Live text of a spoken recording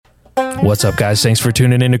What's up, guys? Thanks for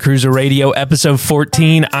tuning in to Cruiser Radio, episode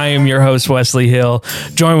 14. I am your host, Wesley Hill,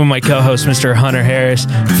 joined with my co-host, Mr. Hunter Harris,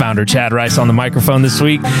 founder Chad Rice on the microphone this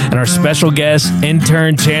week, and our special guest,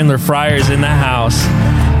 intern Chandler Fryer is in the house.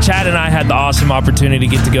 Chad and I had the awesome opportunity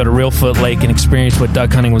to get to go to Reelfoot Lake and experience what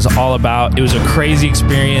duck hunting was all about. It was a crazy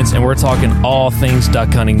experience, and we're talking all things duck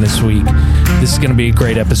hunting this week. This is going to be a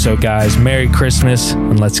great episode, guys. Merry Christmas,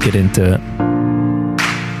 and let's get into it.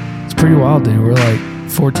 It's pretty wild, dude. We're like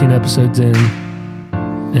 14 episodes in,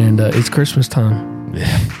 and it's Christmas time.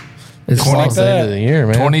 Yeah. It's like the end of the year,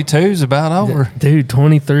 man. 22's about over. Dude,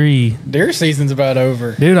 23. Deer season's about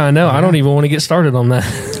over. Dude, I know. I don't even want to get started on that.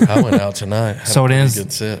 I went out tonight. So it is.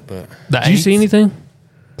 Good sit, but Did you see anything?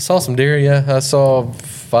 I saw some deer. Yeah, I saw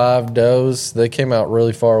 5 does. They came out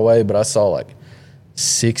really far away, but I saw like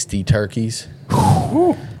 60 turkeys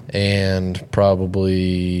and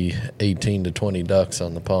probably 18 to 20 ducks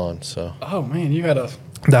on the pond. So, Oh man, you had a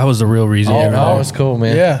That was the real reason. oh, you no, it was cool,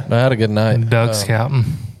 man. Yeah. I had a good night. Duck scouting.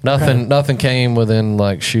 Nothing came within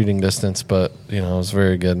like shooting distance, but it was a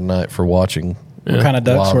very good night for watching. what kind of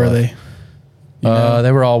ducks were they?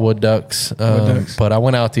 They were all wood ducks. ducks. But I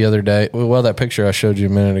went out the other day. Well, that picture I showed you a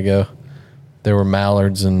minute ago, there were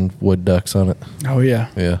mallards and wood ducks on it. Oh yeah.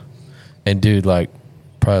 Yeah. And dude,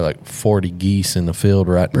 probably like 40 geese in the field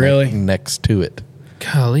right Really? next to it.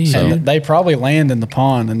 Golly. And they probably land in the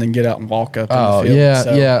pond and then get out and walk up in the field. yeah,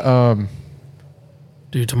 so. yeah.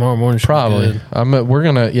 Dude, tomorrow morning should Probably. be good.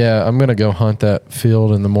 I'm gonna go hunt that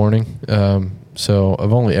field in the morning. So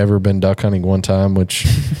I've only ever been duck hunting one time, which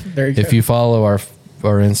There you if go. you follow our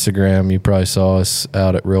Instagram, you probably saw us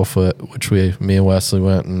out at Reelfoot, which me and Wesley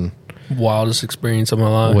went and Wildest experience of my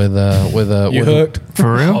life. with You hooked?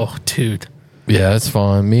 For real? Oh, dude. Yeah, it's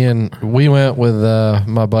fun. We went with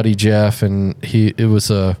my buddy Jeff, and it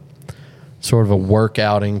was a sort of a work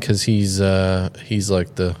outing because he's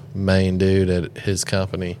like the main dude at his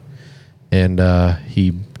company, and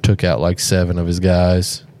he took out like 7 of his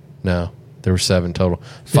guys. No, there were 7 total.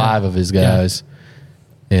 5 of his guys,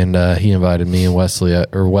 and he invited me and Wesley,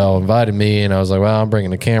 invited me, and I was like, well, I'm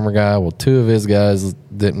bringing a camera guy. Well, 2 of his guys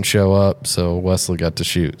didn't show up, so Wesley got to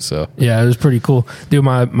shoot. So Yeah, it was pretty cool. Dude,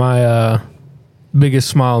 my biggest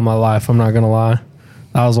smile of my life, I'm not going to lie.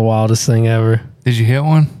 That was the wildest thing ever. Did you hit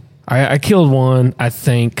one? I killed one, I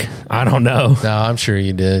think. I don't know. no, I'm sure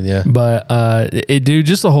you did. Yeah. But dude,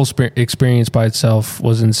 just the whole experience by itself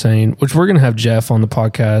was insane. Which we're gonna have Jeff on the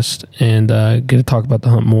podcast and get to talk about the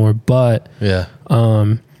hunt more. But Yeah.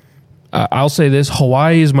 I'll say this: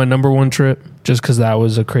 Hawaii is my number 1 trip, just because that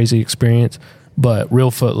was a crazy experience. But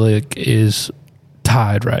Reelfoot Lake is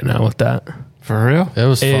tied right now with that. For real? It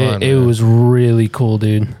was fun. It man. was really cool,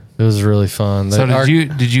 dude. It was really fun. So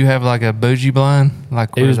did you have like a bougie blind? Like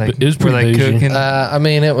It was were pretty they bougie. cooking? I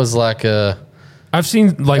mean, it was like a I've seen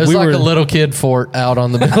it was like a little kid fort out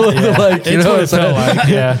on the middle of the lake. You It's know what what it felt like.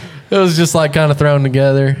 Yeah. It was just like kind of thrown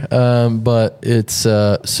together. But it's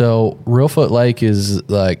so Reelfoot Lake is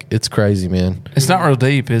like it's crazy, man. It's not real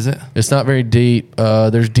deep, is it? It's not very deep.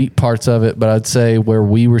 There's deep parts of it, but I'd say where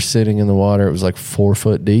we were sitting in the water, it was like 4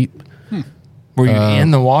 foot deep. Were you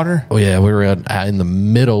in the water? Oh yeah, we were in the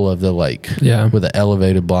middle of the lake. Yeah. with an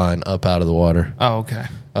elevated blind up out of the water. Oh, okay.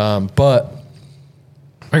 But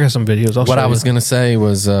I got some videos. what I was gonna say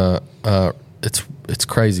was it's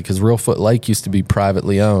crazy because Reelfoot Lake used to be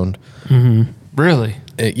privately owned. Really?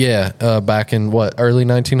 Back in early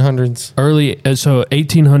 1900s. early, so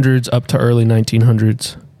 1800s up to early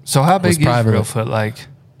 1900s. So how big is private. Reelfoot Lake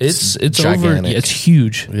It's gigantic. over. Yeah, it's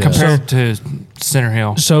huge. Yeah. compared to Center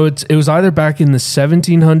Hill? So it was either back in the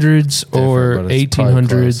 1700s or Different, but it's probably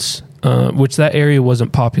 1800s, which that area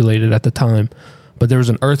wasn't populated at the time. But there was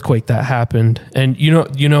an earthquake that happened, and you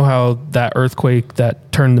know how that earthquake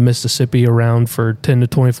that turned the Mississippi around for 10 to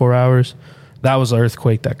 24 hours. That was the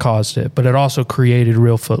earthquake that caused it, but it also created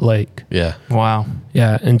Reelfoot Lake. Yeah, Wow.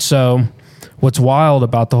 Yeah, and so what's wild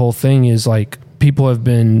about the whole thing is like people have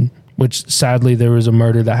been, which sadly there was a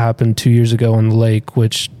murder that happened 2 years ago on the lake,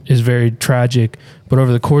 which is very tragic. But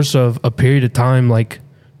over the course of a period of time, like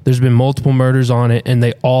there's been multiple murders on it, and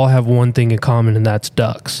they all have one thing in common, and that's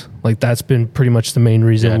ducks. Like that's been pretty much the main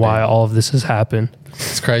reason why all of this has happened.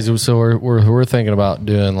 it's crazy. So we're thinking about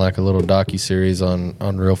doing like a little docu-series on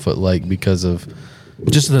Reelfoot Lake because of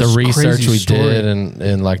Just the this research crazy we story. did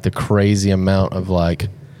and like the crazy amount of like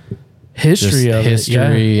history just of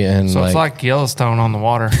history it. Yeah. and So like, it's like Yellowstone on the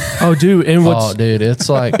water. Oh, dude, and what's oh, dude, it's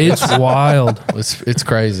like it's wild. it's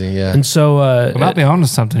crazy. Yeah, And so We might be onto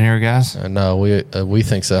something here, guys. no, we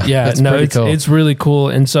think so. yeah, That's no, pretty it's cool. it's really cool.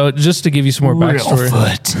 And so just to give you some more backstory,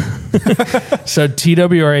 so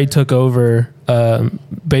TWRA took over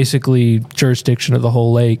basically jurisdiction of the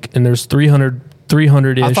whole lake, and there's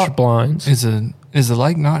 300-ish thought- blinds. Is the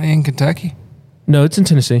lake not in Kentucky? No, it's in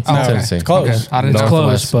Tennessee. Oh, okay. Tennessee. It's close. Okay. I didn't know.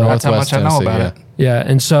 close, but That's how much I know Tennessee, about it. Yeah,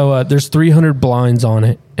 and so there's 300 blinds on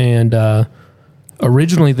it, and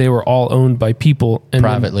originally they were all owned by people. And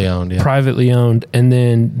Privately owned, yeah. Privately owned, and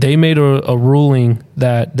then they made a ruling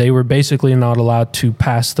that they were basically not allowed to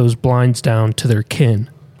pass those blinds down to their kin.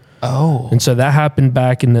 Oh. And so that happened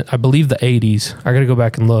back in, I believe, the 80s. I got to go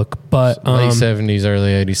back and look. But Late 70s,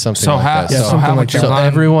 early 80s, something So like how? that. Yeah, So something how like would that. your So line?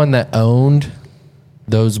 everyone that owned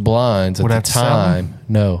those blinds at Would the have to sell them? time,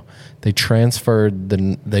 no, they transferred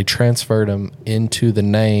them into the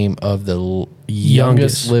name of the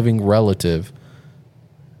youngest living relative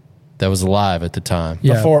that was alive at the time.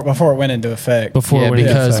 yeah, Before it went into effect. before Yeah, it went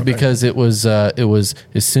into because effect. because it was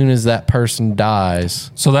as soon as that person dies.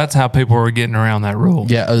 So that's how people were getting around that rule.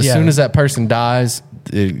 Yeah, as Yeah. soon as that person dies,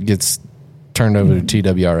 it gets turned over to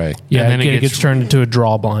TWRA, yeah, and then it gets turned into a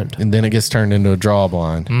draw blind. and then it gets turned into a draw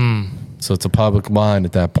blind. So it's a public blind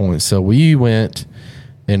at that point. So we went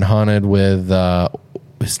and hunted with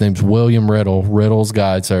his name's William Riddle, Riddle's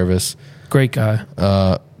Guide Service. Great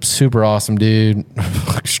guy, Super awesome dude,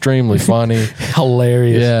 extremely funny.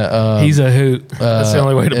 hilarious. Yeah, He's a hoot. That's the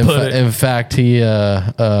only way to put it. In fact, he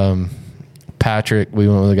Patrick. We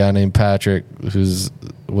went with a guy named Patrick,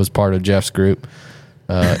 was part of Jeff's group.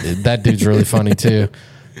 That dude's really funny too.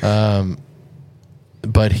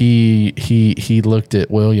 But he looked at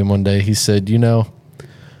William one day. He said,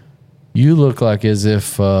 "You look like as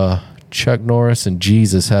if Chuck Norris and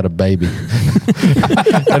Jesus had a baby."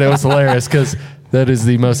 And it was hilarious because that is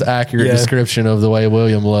the most accurate Yeah. description of the way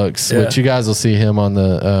William looks. Yeah. Which you guys will see him on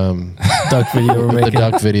the Duck video we're the making.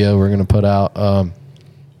 duck video we're gonna put out.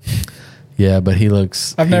 Yeah, but he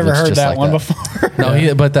looks. I've he never looks heard just that like one before.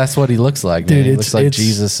 No, but that's what he looks like. Dude, Man. He it's- looks like it's-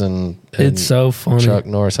 Jesus and It's so funny. Chuck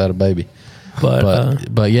Norris had a baby.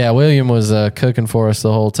 But But yeah, William was cooking for us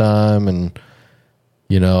the whole time, and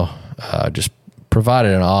just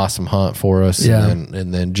provided an awesome hunt for us. Yeah.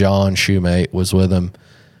 And then John Shoemate was with him,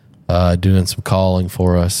 doing some calling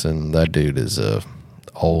for us, and that dude is a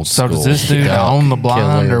old So school does this dude elk own the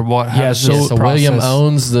blind killer. or what? How Yeah, does so- this So William process-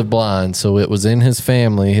 owns the blind, so it was in his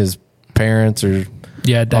family. His parents or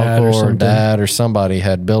yeah, dad uncle or or something. dad or somebody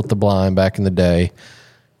had built the blind back in the day,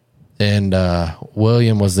 and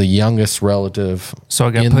William was the youngest relative So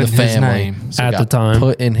it got in put the in his family name. So it At got the time.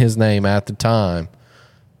 Put in his name at the time.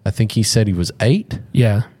 I think he said he was 8,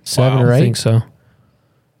 Yeah, 7 Wow, or I 8, think so.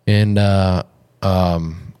 and I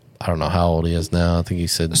don't know how old he is now. I think he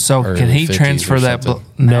said. So early can he 50s transfer or that something.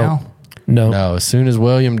 now? No, No, as soon as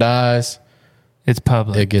William dies, It's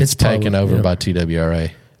public. it gets It's taken public, over yeah. by TWRA.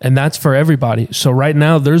 and that's for everybody. So right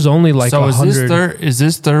now there's only like so 100. is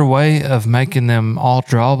this their way of making them all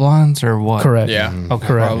draw blinds or what? Correct. Yeah. Okay.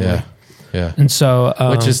 Correct. Probably. Yeah, yeah. And so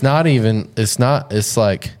Which is not even. It's not. It's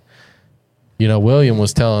like, William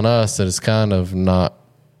was telling us that it's kind of not.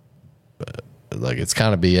 Like it's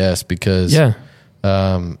kind of BS because yeah,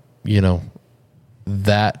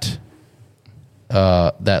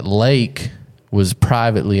 that lake was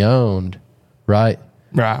privately owned, right?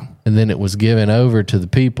 Right. And then it was given over to the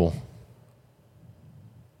people.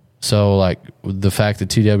 So like the fact that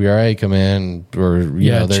TWRA come in or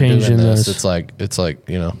Yeah, they're changing doing this, this. it's like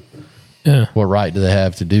yeah. what right do they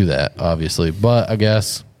have to do that? Obviously, but I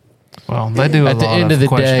guess Well, they do at the end of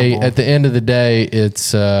the day,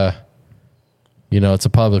 it's it's a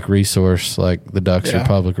public resource. Like the ducks are Yeah. a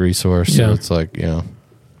public resource, so Yeah. it's like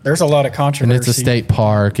There's a lot of and controversy. it's a state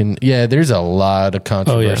park, and there's a lot of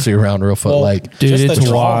controversy around Real Foot Well, Lake. Dude, just it's the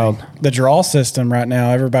draw, wild. The draw system right now,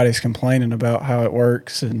 everybody's complaining about how it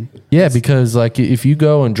works, and Yeah, because like if you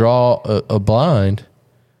go and draw a blind,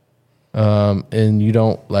 and you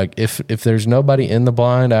don't like if there's nobody in the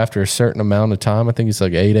blind after a certain amount of time, I think it's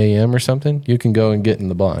like 8 a.m. or something, you can go and get in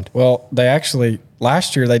the blind. well, they actually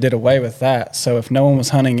last year they did away with that. So if no one was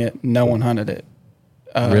hunting it, no one hunted it.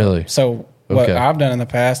 Really? So what Okay. I've done in the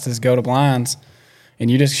past is go to blinds,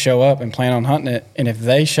 and you just show up and plan on hunting it. And if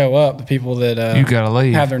they show up, the people that You gotta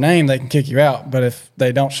leave. have their name, they can kick you out. But if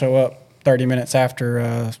they don't show up 30 minutes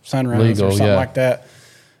after sunrise Legal, or something yeah. like that,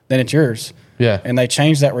 then it's yours. Yeah, And they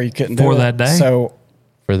changed that where you couldn't do For it. that day? So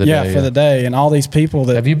for the yeah, day. for the day, and all these people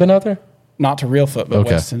that Have you been out there? not to Real Foot, but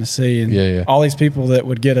Okay. West Tennessee, and Yeah. all these people that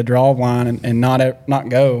would get a draw blind and not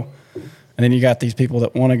go, and then you got these people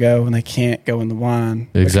that want to go and they can't go in the blind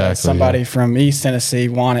because Exactly, somebody yeah. from East Tennessee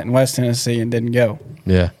won it in West Tennessee and didn't go,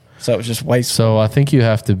 Yeah. so it was just wasteful. So I think you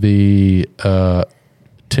have to be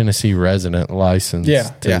Tennessee resident license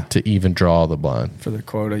to even draw the blind. For the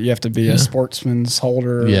quota, you have to be a sportsman's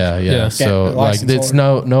holder. Yeah. So like, it's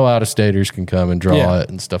no out of staters can come and draw it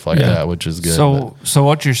and stuff like that, which is good. So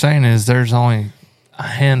what you're saying is there's only a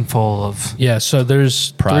handful of so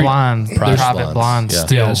there's private blinds Yeah.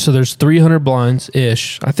 still. Yeah, so there's 300 blinds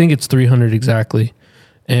ish. I think it's 300 exactly,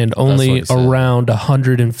 and only what he said. around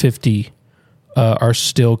 150 are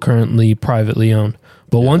still currently privately owned.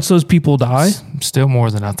 But once those people die, Still more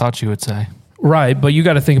than I thought you would say. right? But you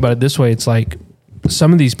got to think about it this way: it's like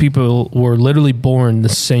some of these people were literally born the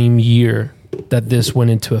same year that this went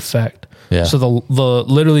into effect. Yeah. So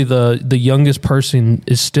the youngest person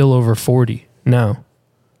is still over 40 now,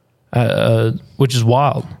 which is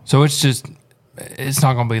wild. So it's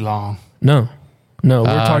not going to be long. No, we're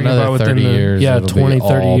talking another about within 30 years. yeah, it'll be 20,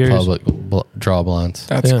 30 all years. public draw blinds.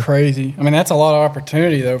 That's Yeah. crazy. I mean, that's a lot of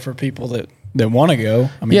opportunity though for people that want to go.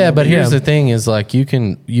 I mean, Yeah, but here's Yeah. the thing: is like you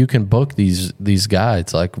can book these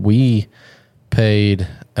guides. Like we paid.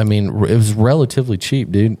 I mean, it was relatively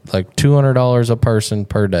cheap, dude. Like $200 a person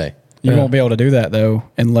per day. you won't be able to do that though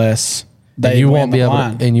unless And you won't be able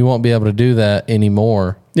line. to, and you won't be able to do that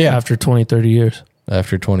anymore Yeah, After 20, 30 years.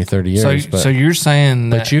 after 20, 30 years. So you're saying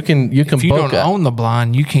that but you can if you book don't own the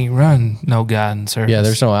blind, you can't run no guiding service. Yeah,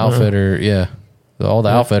 there's no outfitter. Yeah, all the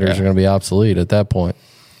outfitters are going to be obsolete at that point,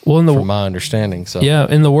 Well, in from my understanding. So yeah,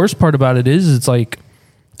 and the worst part about it is it's like,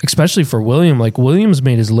 especially for William, like William's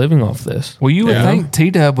made his living off this. Well, you would think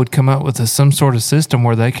T-Dub would come up with some sort of system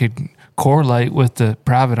where they could correlate with the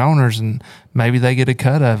private owners and maybe they get a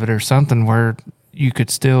cut of it or something where you could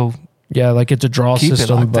still. Yeah, like it's a draw Keep it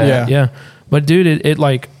system. like but that. yeah. But dude, it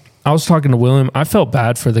like, I was talking to William. I felt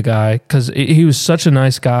bad for the guy because he was such a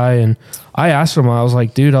nice guy. And I asked him, I was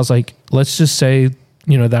like, dude, let's just say,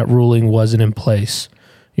 that ruling wasn't in place.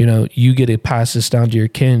 You get to pass this down to your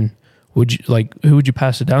kin. Who would you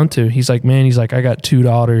pass it down to? He's like, man, I got 2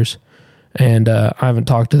 daughters and I haven't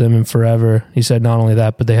talked to them in forever. He said, not only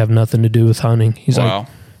that, but they have nothing to do with hunting. He's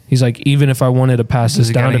like, even if I wanted to pass this Does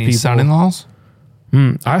he down got to any people, son-in-laws?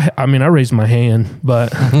 I mean, I raised my hand,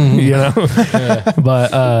 but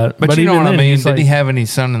but But you know even what I then, mean. he's Did like, he have any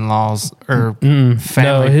son-in-laws or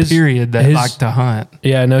family his- period that his- like to hunt?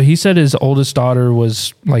 Yeah, no, he said his oldest daughter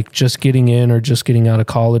was like just getting in or just getting out of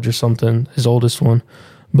college or something. His oldest one,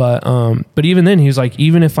 but even then, he was like,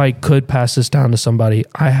 even if I could pass this down to somebody,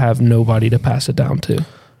 I have nobody to pass it down to.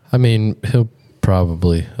 I mean, he'll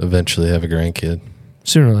probably eventually have a grandkid.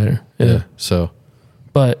 Sooner or later, yeah. So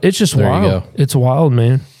But it's just There you wild. go. It's wild,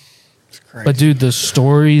 man. It's crazy. But dude, the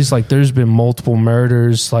stories, like there's been multiple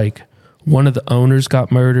murders. Like one of the owners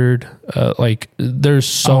got murdered. Like there's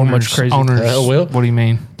so much crazy. Owners. Will? What do you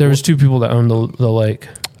mean? There was 2 people that owned the lake.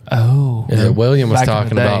 Oh, yeah, William was Back in the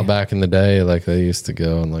talking day. about back in the day, like they used to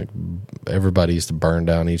go and like everybody used to burn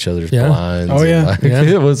down each other's Yeah. blinds. Oh, and, yeah. like, Yeah.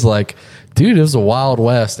 it was like, dude, it was a wild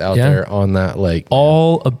west out Yeah. there on that lake.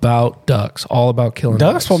 All about ducks. All about killing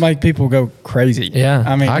Ducks will make people go crazy. Yeah.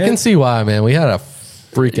 I mean, I can see why, man. We had a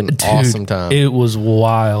freaking Dude, awesome time. It was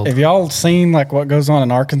wild. Have y'all seen like what goes on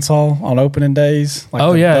in Arkansas on opening days? Like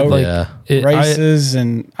Oh the yeah, boat like Yeah. races,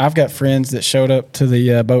 and I've got friends that showed up to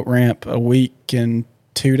the boat ramp a week and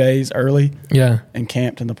 2 days early yeah. and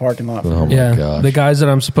camped in the parking lot. Oh my Yeah, gosh. the guys that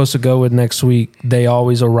I'm supposed to go with next week, they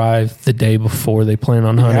always arrive the day before they plan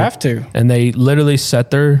on You hunting. have to, And they literally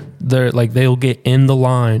set their like they'll get in the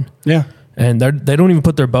line, yeah. and they don't even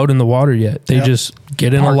put their boat in the water yet. They Yep. just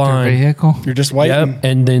get in a Park their line. vehicle. You're just waiting. Yep,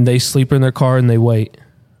 and then they sleep in their car and they wait.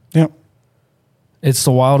 Yep. It's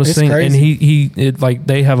the wildest It's thing. crazy. And like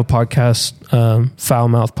they have a podcast, Foul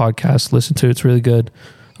Mouth podcast. Listen to it. It's really good.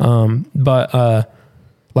 But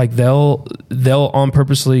like they'll on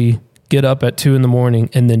purposely get up at 2 a.m.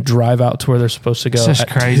 and then drive out to where they're supposed to go It's just at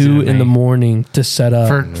crazy 2 to in the me. morning to set up.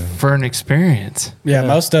 for an experience. Yeah,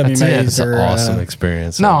 most That's it. WMAs It's an are awesome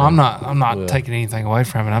experience. No, I mean, I'm not taking anything away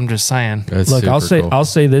from it. I'm just saying. it's Look, super cool. I'll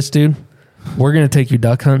say this, dude. We're gonna take you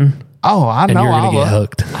duck hunting, Oh, I and know. you're I gonna get love.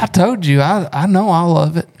 hooked. I told you. I know. I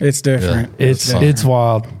love it. It's different. It's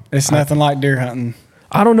wild. It's nothing like deer hunting.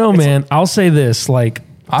 I don't know, man. I'll say this, like,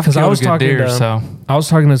 I've because I killed was a good talking deer, to so I was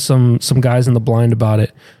talking to some guys in the blind about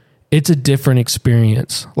it. It's a different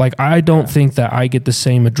experience. Like, I don't think that I get the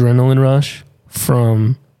same adrenaline rush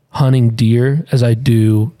from hunting deer as I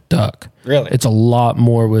do duck. Really? It's a lot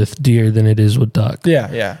more with deer than it is with duck.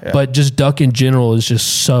 Yeah. But just duck in general is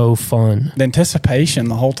just so fun. the anticipation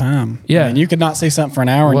the whole time. Yeah. And you could not see something for an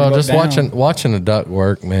hour. Well, and you just look down. watching a duck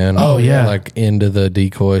work, man. Oh, yeah. like into the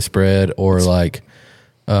decoy spread or like,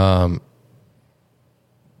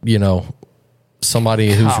 you know,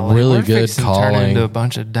 somebody who's Golly, really we're good fixing to turn into a calling.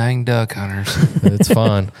 bunch of dang duck hunters. It's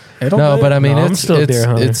fun. It'll No, do. but I mean, No, I'm it's still a deer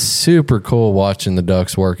hunter. it's super cool watching the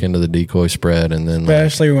ducks work into the decoy spread, and then like,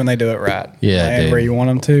 Especially when they do it right. Yeah, and dude. where you want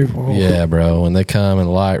them to. Whoa. yeah, bro, when they come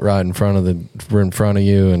and light right in front of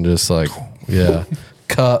you, and just like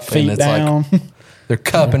cup Feet and it's down. like they're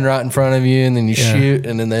cupping right in front of you, and then you shoot,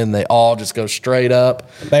 and then they all just go straight up.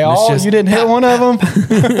 They And it's all. just- You didn't hit one of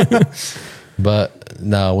them. But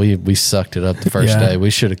no, we sucked it up the first Yeah. day.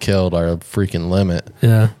 We should have killed our freaking limit.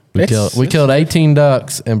 Yeah. We It's- killed 18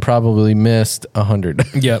 ducks and probably missed 100.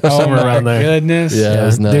 Yep. Oh Somewhere my around there. goodness. Yeah, it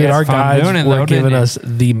was nuts. Dude, our Fun guys doing it, were though, didn't giving you? us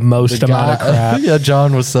the most amount of crap. Yeah,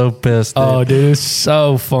 John was so pissed. Dude. Oh, dude, it's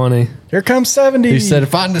so funny. Here comes 70. He said,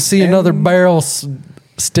 if I see another barrel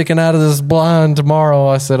sticking out of this blind tomorrow,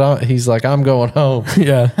 I said, he's like, I'm going home.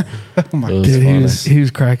 Yeah. It was Dude, funny. he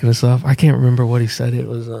was cracking us up. I can't remember what he said. It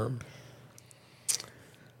was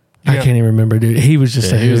I can't even remember, dude. He was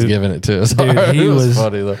just Yeah, a he was hoot. giving it to us. Dude, he it was was-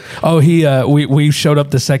 funny though. Oh, we showed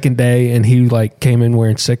up the second day and he like came in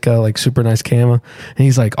wearing Sitka, like super nice camo. And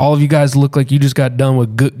he's like, all of you guys look like you just got done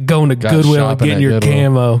with going to Got Goodwill and shopping getting at your Goodwill.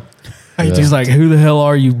 camo. Yeah. He's like, who the hell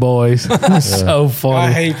are you boys? It's so funny.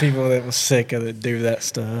 I hate people that was sick of it do that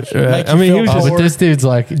stuff. Yeah. Make I you mean, feel he was Oh, just- but this dude's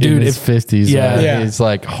like Dude, in his if- 50s. yeah. man. Yeah. He's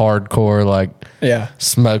like hardcore, like yeah.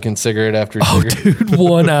 smoking cigarette after Oh, cigarette. dude,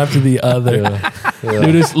 one after the other. Yeah. Yeah.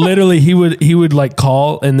 Dude, it's literally he would like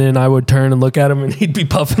call and then I would turn and look at him and he'd be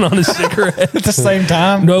puffing on his cigarette. At the same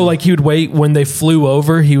time. No, like he would wait when they flew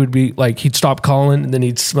over. He would be like he'd stop calling and then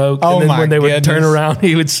he'd smoke. Oh, and then my when they would turn goodness. around,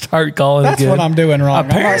 he would start calling That's again. what I'm doing wrong. I'm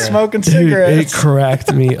not Apparently. smoking Dude, cigarettes. it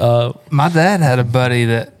cracked me up. My dad had a buddy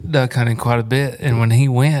that duck hunted quite a bit, and when he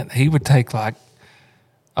went, he would take like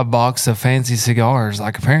a box of fancy cigars.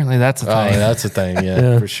 Like apparently that's a Oh, thing. that's a thing. Yeah,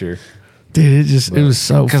 Yeah. for sure. Dude, it was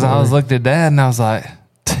so Because I was funny. looked at Dad and I was like,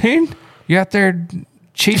 dude, you out there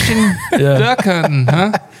cheating Yeah. duck hunting,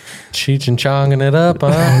 huh? Cheech and chonging it up,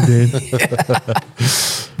 huh?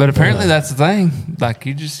 But apparently that's the thing. Like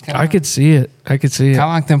you just I kind could see it. Kind of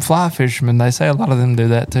like them fly fishermen. They say a lot of them do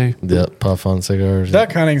that too. Yep, puff on cigars.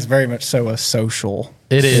 Duck hunting is very much so a social.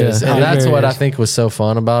 It is, Yeah, and it that's really what I is. think was so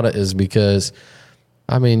fun about it is because,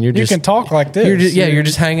 I mean, You can talk like this. you're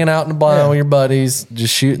just hanging out in the blind Yeah. with your buddies,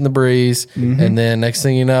 just shooting the breeze, and then next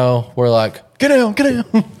thing you know, we're like, Get down, get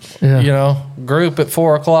down. Yeah. you know, group at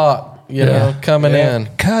 4:00, you know, coming Yeah. in,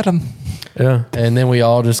 Cut them. Yeah. and then we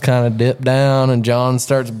all just kind of dip down, and John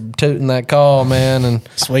starts tooting that call, man, and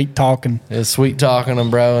Sweet talking. it's sweet talking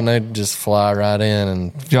them, bro, and they just fly right in,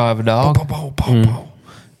 and Did y'all have a dog?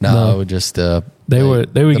 no, it would just They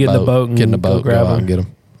would get in the boat and get in the go boat, grab go out them. and get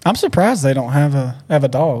them. I'm surprised they don't have a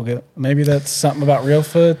dog. Maybe that's something about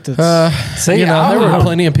Reelfoot. That's, See, You know, I there don't were know.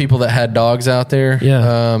 plenty of people that had dogs out there.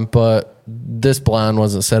 Yeah. But this blind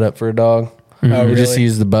wasn't set up for a dog. Oh, We just really?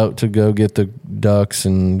 used the boat to go get the ducks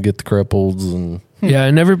and get the cripples, and Yeah,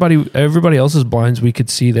 and everybody else's blinds we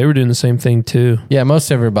could see they were doing the same thing too. yeah,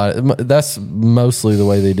 most everybody. That's mostly the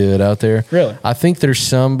way they do it out there. Really? I think there's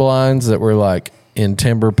some blinds that were like in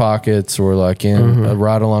timber pockets or like in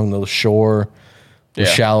right along the shore, with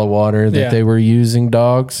Yeah. shallow water that Yeah. they were using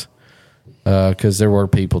dogs because there were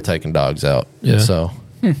people taking dogs out. Yeah. So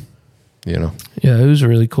you know. Yeah, it was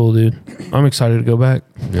really cool, dude. I'm excited to go back.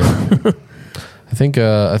 Yeah. I think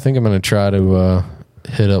I'm gonna try to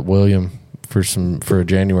hit up William for a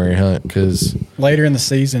January hunt because later in the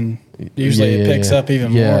season, usually it picks up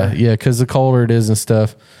even more. Yeah, because the colder it is and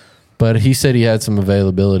stuff. But he said he had some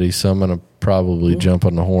availability, so I'm gonna probably jump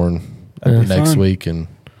on the horn That'd be next fun. week and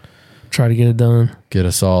Try to get it done. get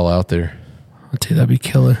us all out there. I'll tell you, that'd be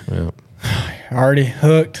killer. Yeah, Already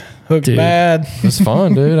hooked Dude. bad. it's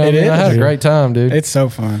fun, dude. I It mean, I had is. a great time, dude. It's so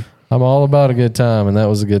fun. I'm all about a good time, and that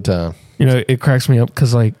was a good time. You know, it cracks me up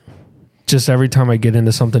because like just every time I get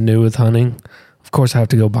into something new with hunting, of course I have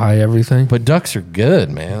to go buy everything. But ducks are good,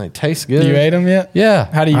 man. They taste good. You ate them yet? Yeah.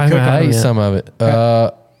 How do you I cook haven't I had them? ate Yeah. some of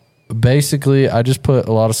it. Basically, I just put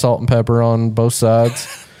a lot of salt and pepper on both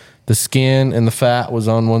sides. The skin and the fat was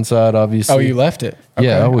on one side, obviously. Oh, you left it?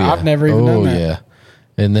 Yeah. Okay. Oh, yeah. I've never even done that. yeah.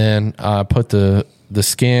 And then I put the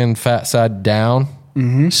skin fat side down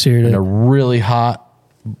Seared in it. a really hot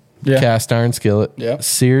Yeah. cast iron skillet. Yep.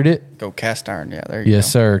 Seared it. Go cast iron. Yeah, there you Yes,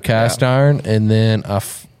 go. sir. Cast iron. And then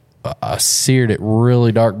I seared it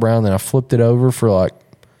really dark brown. Then I flipped it over for like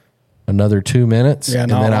another 2 minutes. Yeah,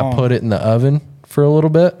 and not then long. I put it in the oven for a little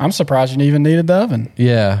bit. I'm surprised you even needed the oven.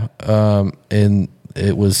 Yeah, and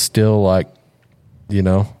it was still like, you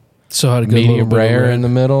know, So I had a good medium little bit of rare red. in the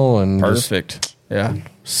middle, and just Yeah.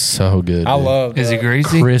 so good. I dude. love Is it that.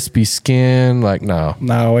 greasy? crispy skin. Like no,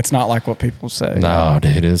 No, it's not like what people say. no,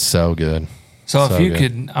 dude, it's so good. So if So you good.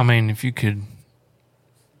 could, I mean, if you could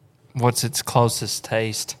what's its closest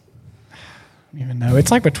taste? I don't even know.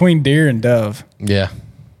 It's like between deer and dove. Yeah.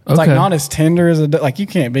 It's like not as tender as a dove. Like you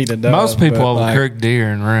can't beat a dove. Most people but, will like, cook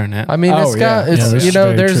deer and ruin it. I mean, Oh, it's got, yeah. it's, Yeah, this you is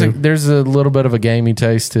know, very there's true. a little bit of a gamey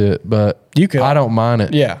taste to it, but You could- I don't mind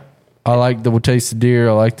it. Yeah. I like the taste of deer.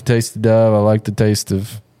 I like the taste of dove. I like the taste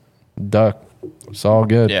of duck. It's all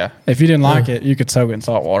good. Yeah. If you didn't like it, you could soak it in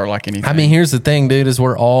salt water like anything. I mean, here's the thing, dude, is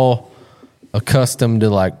we're all accustomed to,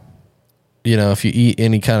 like, you know, if you eat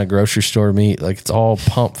any kind of grocery store meat, like it's all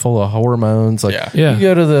pumped full of hormones. Like Yeah. you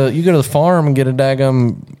go to the farm and get a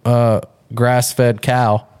daggum grass fed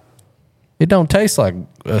cow. It don't taste like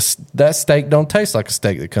that steak. Don't taste like a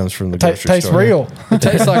steak that comes from the grocery tastes store. real. It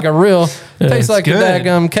tastes like a real. Tastes it's like good. a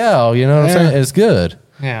daggum cow. You know what I'm Yeah. saying? It's good.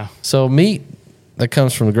 Yeah. So meat that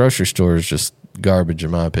comes from the grocery store is just garbage, in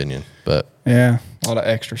my opinion. But Yeah. A lot of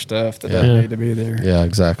extra stuff that Yeah. doesn't need to be there. yeah,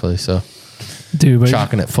 exactly. So Dude, but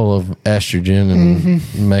chocolate it full of estrogen and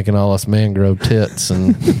making all us men grow tits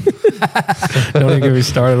and don't even get me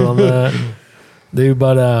started on that, dude.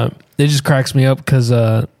 But it just cracks me up because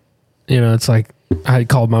you know, it's like I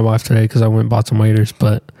called my wife today because I went and bought some waders,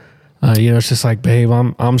 but you know, it's just like, babe,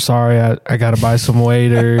 I'm sorry, I got to buy some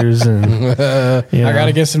waders, and you know, I got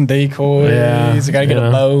to get some decoys. Yeah, I got to get you a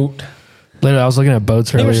know. boat. Literally, I was looking at boats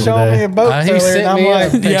He earlier was showing me today. a boat He earlier, sent and I'm me a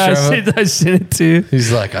like, picture Yeah, of it. I sent it to you.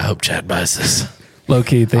 He's like, I hope Chad buys this. Low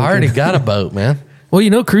key thinking. I already got a boat, man. Well, you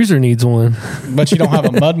know, Cruiser needs one. but you don't have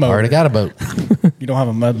a mud I motor. already got a boat. You don't have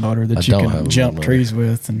a mud motor I that you don't have a can mud jump motor. trees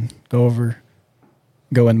with and go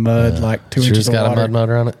in mud like 2 Sure, inches it's of got water. a mud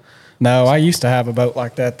motor on it. No, I used to have a boat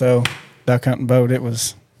like that though. Duck hunting boat. It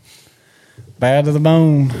was bad to the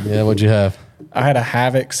bone. Yeah, what'd you have? I had a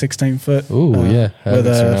Havoc 16 foot. Ooh, yeah, with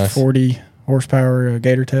Havocs are a nice. 40 horsepower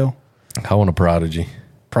gator tail. I want a Prodigy.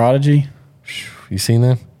 Prodigy. You seen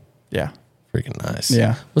that? Yeah. Freaking nice.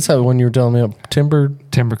 Yeah. What's that one you were telling me about? Timber?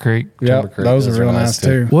 Timber Creek. Yeah. Creek, Those those are are real nice,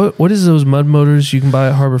 nice too. What is those mud motors you can buy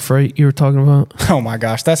at Harbor Freight you were talking about? Oh my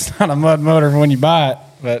gosh, that's not a mud motor when you buy it,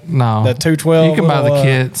 but No. the 212. You can buy the little,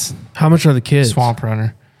 kits. How much are the kids? Swamp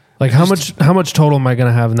Runner. Like how much total am I going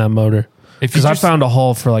to have in that motor? If you Because I just- found a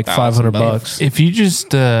haul for like $500 bucks. If you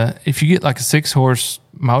just if you get like a 6-horse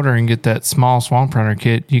motor and get that small Swamp Runner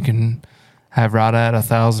kit, you can have right at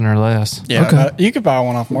 1,000 or less. Yeah, Okay. you could buy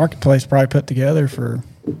one off Marketplace, probably put together for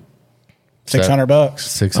 $600.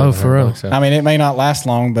 600 for real? bucks, yeah. I mean, it may not last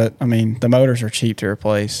long, but I mean, the motors are cheap to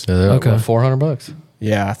replace. Yeah, they're Okay. okay. $400.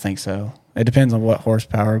 Yeah, I think so. It depends on what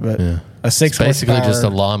horsepower, but Yeah. a 6 It's basically horsepower, just a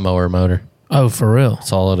lawnmower motor. Oh, for real?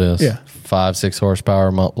 That's all it is. Yeah. 5-6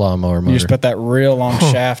 horsepower lawnmower motor. you just put that real long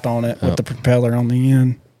shaft on it with the propeller on the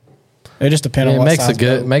end. It just depends Yeah, on it what makes size a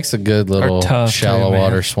good boat. makes a good little tough, too, shallow man.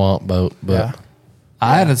 water swamp boat. But Yeah.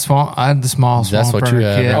 I had the small That's Swamp what you Runner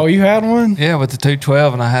had, kit. right? Oh, you had one? Yeah, with the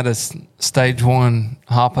 212, and I had a stage 1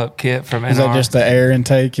 hop up kit from Is NR. that just the air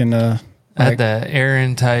intake and I had the air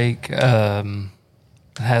intake,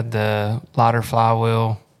 had the lighter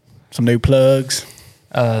flywheel, some new plugs?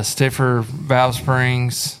 stiffer valve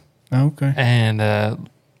springs, Okay. and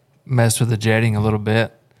messed with the jetting a little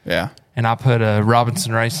bit. Yeah. And I put a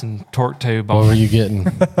Robinson Racing torque tube what were on you getting?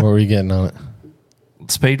 What were you getting on it?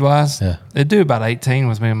 it. Speed wise. Yeah. It'd do about 18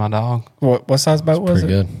 with me and my dog. What size boat was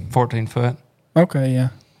Pretty it? good. 14 foot. Okay, yeah.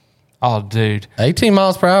 Oh, dude. 18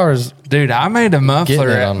 miles per hour is Dude, I made a muffler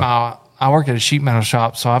Getting it at on- I work at a sheet metal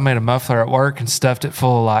shop, so I made a muffler at work and stuffed it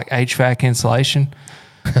full of like HVAC insulation.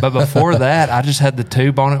 But before that, I just had the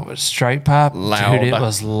tube on it with straight pipe. Loud. Dude, it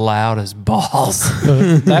was loud as balls.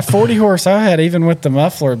 That 40 horse I had, even with the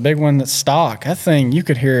muffler, big one that's stock, that thing, you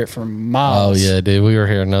could hear it from oh miles. yeah, dude. We were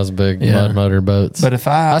hearing those big Yeah. mud motor boats. But if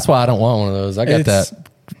I, that's why I don't want one of those. I got It's- that.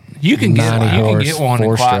 you can get 90 you can horse get one and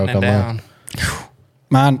four-stroke quieten it on down.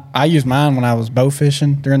 Mine, I used mine when I was bow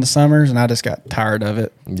fishing during the summers, and I just got tired of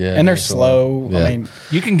it. Yeah, and they're that's a slow. lot. Yeah. I mean,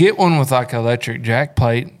 You can get one with like an electric jack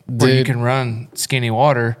plate where you Dude. can run skinny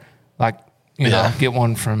water. Like, you know, Yeah. get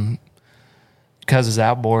one from Cousins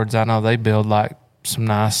Outboards. I know they build like some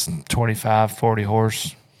nice 25, 40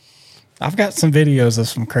 horse. I've got some videos of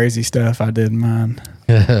some crazy stuff I did in mine.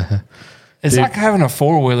 It's like having a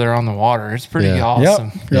 4-wheeler on the water. It's pretty Yeah.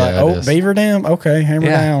 awesome. Yep. You're Yeah, like, it oh, is. Beaver Dam? Okay, hammer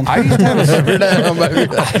Yeah. down. I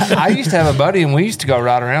used to have a buddy, and we used to go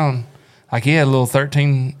right around. Like, he had a little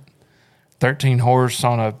 13 horse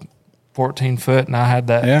on a 14 foot, and I had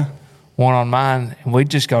that yeah. one on mine, and we'd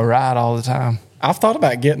just go ride all the time. I've thought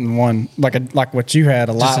about getting one like what you had,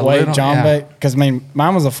 a Just a lightweight little, John yeah. bait. Because I mean,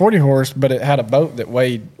 mine was a 40 horse, but it had a boat that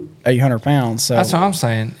weighed 800 pounds. So That's what I'm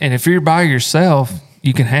saying. And if you're by yourself,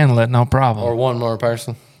 you can handle it, no problem. Or one more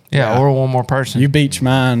person. yeah, or one more person. you beach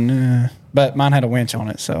mine, but mine had a winch on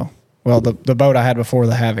it. So, well, the boat I had before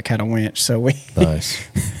the Havoc had a winch, so we Nice.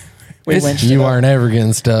 we It's- winched it You up. weren't ever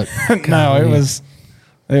getting stuck. No, it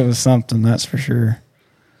was something, that's for sure.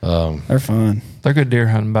 They're fun. They're good deer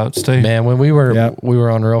hunting boats too. Man, when we were Yep.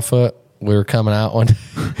 on Reelfoot, we were coming out one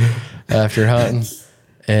after hunting,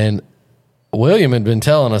 and William had been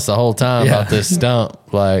telling us the whole time about this stump.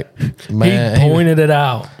 Like, man, he pointed it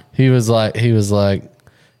out. He was like,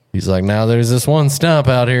 now there's this one stump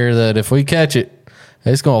out here that if we catch it,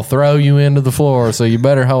 it's gonna throw you into the floor. So you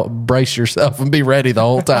better brace yourself and be ready the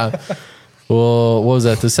whole time. Well, what was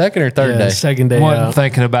that? The second or third day? Second day Wasn't out.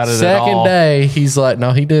 thinking about it at all. Second day, he's like,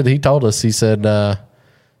 no, he did. He told us. He said,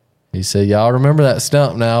 y'all remember that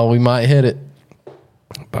stump now? We might hit it.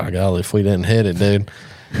 By golly, if we didn't hit it, dude,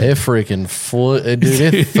 it freaking flew. Dude,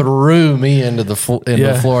 it threw me into the floor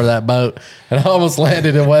of that boat, and I almost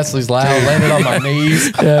landed in Wesley's lap. I landed on my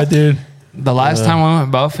knees. Yeah, dude. The last time we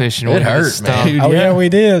went bow fishing, It we had a hurt, stump man. Oh, yeah, we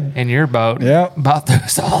did. in your boat. Yep. About threw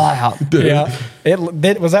us all out. Yeah.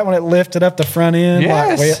 Was that when it lifted up the front end?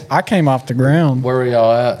 Yes. I came off the ground. Where were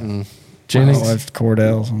y'all at? And Jenny? Oh, it's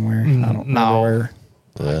Cordell somewhere. I don't know where.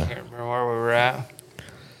 I can't remember where we were at.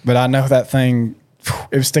 But I know that thing,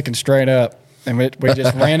 it was sticking straight up. And we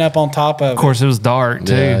just ran up on top of Of course, it was dark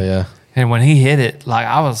too. Yeah. And when he hit it, like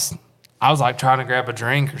I was like trying to grab a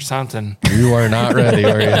drink or something. You were not ready,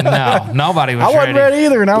 were you? No, nobody was I wasn't ready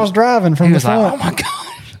either, and I I driving from He the was like, front. "Oh my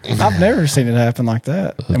gosh!" I've never seen it happen like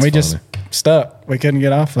that. And we just stuck. We couldn't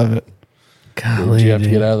get off of it. Golly, Did you have to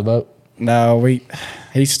dude. get out of the boat? No,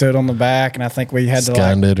 he stood on the back, and I think we had to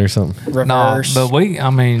Gunned it or something. No, reverse. but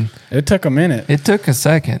It took a minute. it took a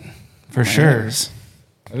second for sure.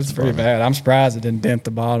 It was pretty bad. I'm surprised it didn't dent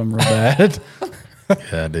the bottom real bad.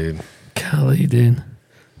 Yeah, dude. Golly, dude.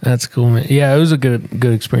 That's cool, man. Yeah, it was a good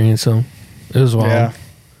experience. So it was wild. Yeah.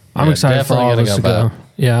 I'm Yeah, excited for definitely all of gonna us to go go. back.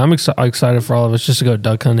 Yeah, I'm excited for all of us just to go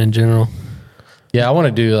duck hunting in general. Yeah, I want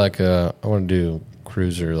to do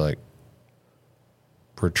cruiser like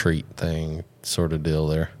retreat thing sort of deal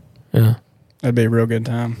there. Yeah, That'd be a real good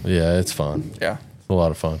time. Yeah, it's fun. Yeah. It's a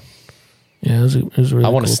lot of fun. yeah, it was a really. I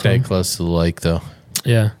want to cool stay time. close to the lake though,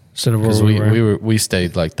 Yeah, instead of because where we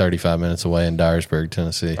stayed like 35 minutes away in Dyersburg,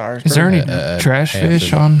 Tennessee. Is there any trash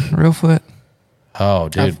fish on Reelfoot? Oh,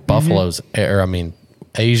 dude, buffaloes,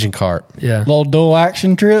 Asian carp. Yeah, Little dual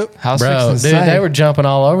action trip. How's Bro, dude, they were jumping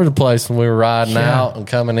all over the place when we were riding out and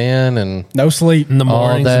coming in, and No sleep. in the all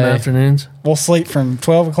mornings and day. afternoons. We'll sleep from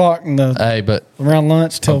 12 o'clock hey, but around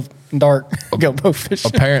lunch till dark. Go bow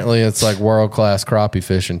fishing. apparently it's like world class crappie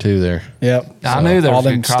fishing too there. Yep. I knew there all was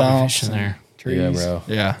them good crappie stumps fish in there. Trees. Yeah, bro.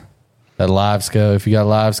 Yeah. That live scope, if you got a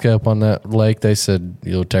live scope on that lake, they said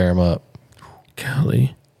you'll tear them up.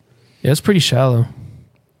 Golly, yeah, it's pretty shallow.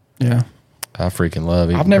 Yeah. I freaking love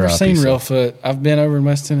it. I've never seen Reelfoot. I've been over in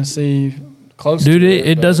West Tennessee close Dude, to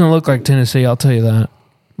it but doesn't look like Tennessee. I'll tell you that.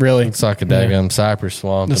 Really? It's like a daggum cypress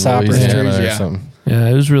swamp The in cypress Louisiana trees, or yeah. something. Yeah,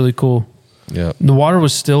 it was really cool. Yep. The water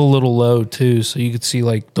was still a little low too, so you could see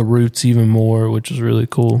like the roots even more, which was really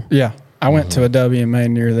cool. Yeah. I went to a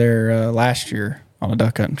WMA near there last year on a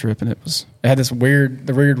duck hunting trip, and it had this weird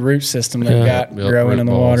root system they Yeah. got growing root in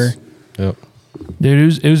the balls. water. Yep.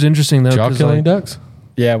 Dude, it was interesting though. Did y'all 'cause, kill any like, ducks?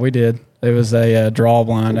 Yeah, we did. It was a draw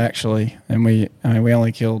blind actually, and we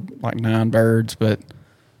only killed like 9 birds, but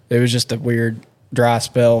it was just a weird dry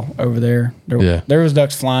spell over there. Yeah. There was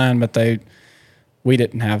ducks flying, but we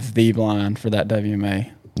didn't have the blind for that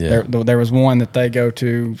WMA. Yeah. There was one that they go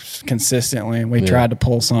to consistently, and we Yeah. tried to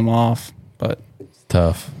pull some off, but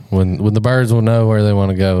Tough. When the birds will know where they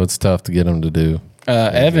want to go, it's tough to get them to do.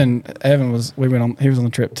 Evan was he was on the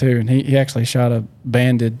trip too, and he actually shot a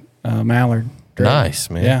banded mallard. Nice,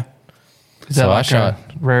 man. Yeah. Is that So I like shot- a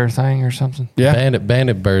rare thing or something? Yeah.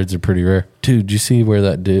 Bandit birds are pretty rare. Dude, did you see where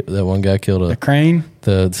that one guy killed The crane.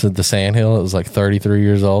 the sandhill? It was like 33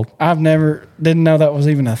 years old. Didn't know that was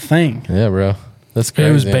even a thing. Yeah, bro. That's crazy.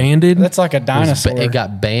 It was banded. That's like a It was dinosaur. It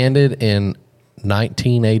got banded in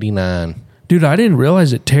 1989. Dude, I didn't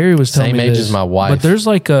realize it. Terry was telling Same me age this, as my wife. But there's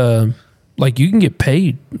like you can get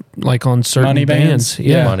paid like on certain Money bands? bands.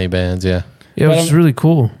 Yeah, Money bands, yeah. it But was I'm- really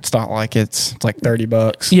cool. It's not like it's like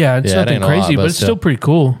 $30. Yeah, it's Yeah, it nothing ain't a lot, crazy, but but it's still. still pretty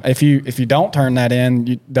cool. If you don't turn that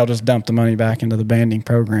in, they'll just dump the money back into the banding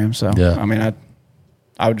program. So Yeah. I mean,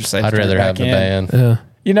 I would just say I'd turn it rather back have the in. band. Yeah,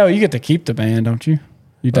 You know, you get to keep the band, don't you?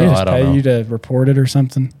 You Oh, just I don't pay know. you to report it or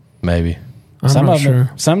something. Maybe. I'm some not of them,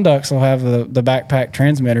 sure. some ducks will have the backpack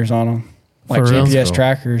transmitters on them, like For real? GPS Cool.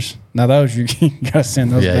 trackers. Now those you gotta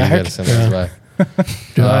send those Yeah, back. you got to send those back.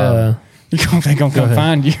 Dude, They gonna come ahead.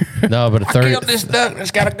 find you. No, but a 30. Killed this duck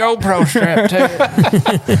that's got a GoPro strap to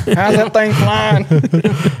it. How's that thing flying?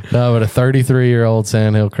 No, but a 33-year-old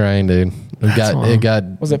sandhill crane, dude. It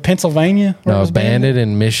got Was it Pennsylvania? where it no was banded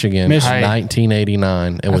in Michigan, Michigan. in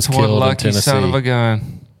 1989, and was That's one killed in lucky Tennessee. son of a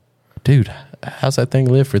gun. Dude, how's that thing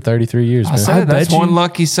live for 33 years, I man? said that's bet you- one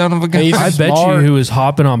lucky son of a gun. He's I bet smart. you he was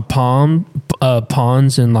hopping on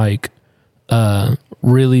ponds in like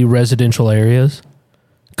really residential areas.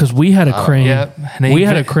 Because we had a crane. Yep. And We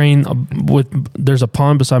had a crane there's a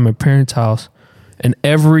pond beside my parents' house, and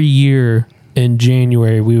every year in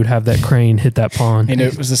January we would have that crane hit that pond. He knew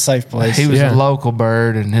it was a safe place. He was Yeah. a local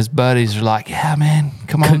bird, and his buddies are like, "Yeah, man,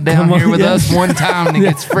 come on down come on, here with yeah. us one time." And he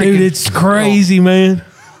gets freaking. Dude, it's crazy, man.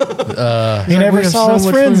 he we never have saw so his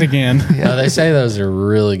much friends fun. again. No, they say those are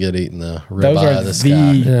really good eating, though. Those Ribeye are of the the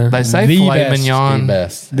sky. Yeah. They say The filet best. The mignon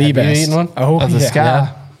best. The Have best. you eaten one? Oh, of the yeah.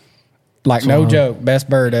 sky, Like no joke, best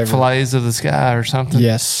bird ever. fillets of the sky, or something.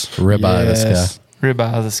 Yes. Ribeye of the Yes. sky.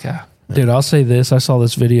 Ribeye of the sky. Dude, I'll say this. I saw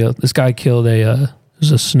this video. This guy killed it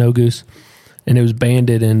was a snow goose, and it was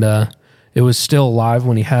banded, and it was still alive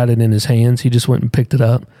when he had it in his hands. He just went and picked it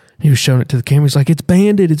up. He was showing it to the camera. He's like, it's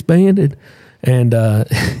banded. And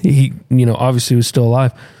he, obviously was still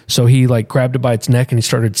alive. So he like grabbed it by its neck and he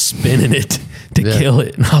started spinning it to Yeah. kill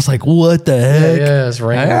it. And I was like, what the Yeah, heck? yeah, it's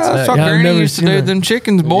raining. Yeah, It's that's neck. what I've Granny never used to seen do. that. Them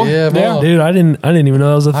chickens, boy. Yeah, boy. Dude, I didn't even know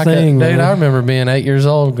that was a thing. Dude, man. I remember being 8 years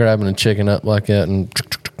old, grabbing a chicken up like that, and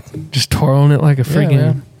Just twirling it like a freaking.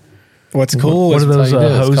 man. What's cool What is are those how you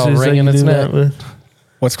do it. It's hoses called that wringing you its do neck. that with?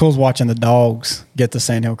 what's cool is watching the dogs get the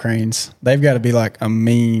sandhill cranes. They've got to be like a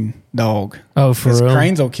mean dog. Oh, for Because real?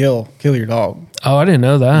 cranes will kill your dog. Oh, I didn't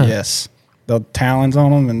know that. Yes. They'll talons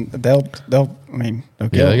on them and they'll kill. Yeah, them.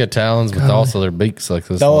 they got talons, but also their beaks like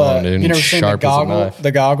this They'll, long, dude. you and never seen the, sharp as a knife.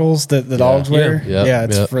 the goggles that the dogs wear? Yeah. Yeah,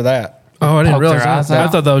 it's Yeah. for that. Oh, I didn't Poke realize their eyes that. I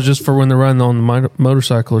out. thought that was just for when they're riding on the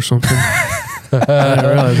motorcycle or something. I didn't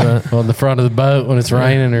realize that. On the front of the boat when it's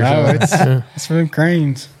raining or No, something. it's for them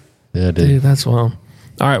cranes. Yeah, dude. Dude, that's wild.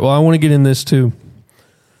 All right, well, I want to get in this too.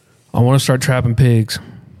 I want to start trapping pigs.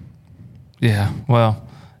 Yeah. Well,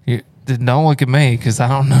 don't look at me because I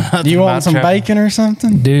don't know nothing You about want some trapping. bacon or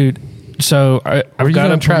something? Dude, so Where I've you got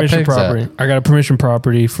gonna a trap permission pigs property. at? I got a permission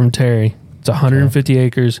property from Terry. It's 150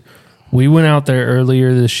 acres. We went out there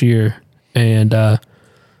earlier this year, and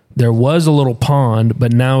there was a little pond,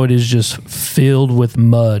 but now it is just filled with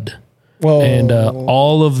mud. Well, And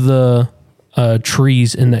all of the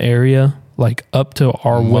trees in the area, like up to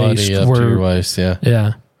our waist, Muddy up to your were waist, yeah.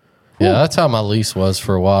 yeah. Yeah, that's how my lease was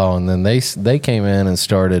for a while, and then they came in and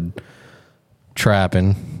started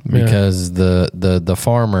trapping because the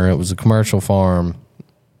farmer, it was a commercial farm,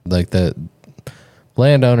 like the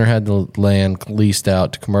landowner had the land leased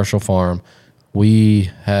out to commercial farm. We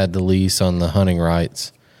had the lease on the hunting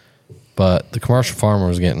rights, but the commercial farmer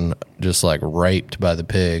was getting just like raped by the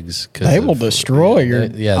pigs. they will destroy your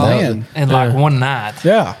land. in like one night.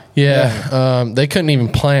 Yeah. They couldn't even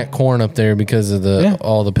plant corn up there because of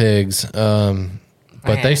all the pigs.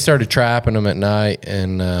 But they started trapping them at night,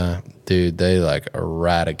 and dude, they like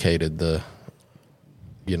eradicated the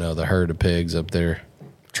herd of pigs up there.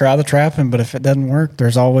 Try the trapping, but if it doesn't work,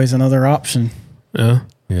 there's always another option. Yeah.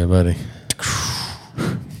 Yeah, buddy.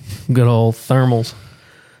 Good old thermals.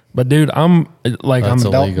 But dude, I'm like That's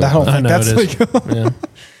I'm illegal. I don't I think know that's it is. legal. Yeah.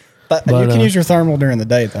 But But, you can use your thermal during the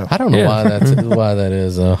day, though. I don't know Yeah. why that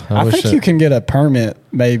is though. I think you can get a permit.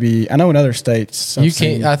 Maybe I know in other states I've You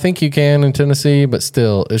seen- can. I think you can in Tennessee, but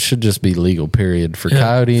still, it should just be legal. Period for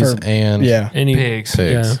coyotes For- and yeah. Any Pigs.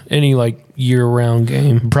 Pigs. Yeah. Any like year round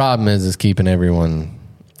game. Problem is keeping everyone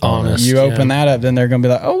honest. You open that up, then they're going to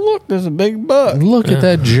be like, "Oh, look, there's a big buck." Look at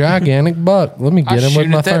that gigantic buck. Let me I get him shoot with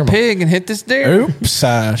my at that thermal. pig and hit this deer. Oops,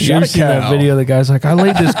 I You shot ever a seen that cow. video? The guy's like, I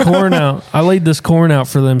laid this corn out. I laid this corn out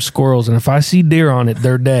for them squirrels, and if I see deer on it,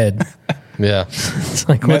 they're dead. Yeah. It's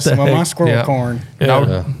like what Messing the with my heck? squirrel Yeah. corn.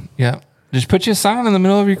 No, yeah. Just put you a sign in the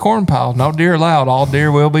middle of your corn pile. No deer allowed. All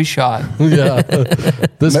deer will be shot. Yeah.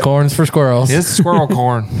 This corn's for squirrels. It's squirrel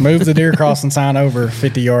corn. Move the deer crossing sign over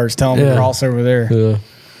 50 yards. Tell them Yeah. to cross over there. Yeah.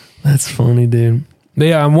 That's funny, dude. But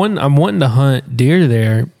yeah, I'm wanting to hunt deer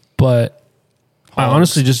there, but I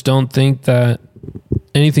honestly just don't think that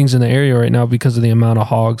anything's in the area right now because of the amount of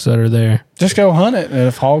hogs that are there. Just go hunt it, and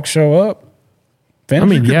if hogs show up, I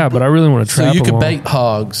mean, yeah, but I really want to So trap you them could all. bait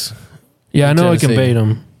hogs. Yeah, I know I can Tennessee. bait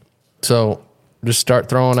them. So just start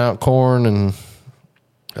throwing out corn and.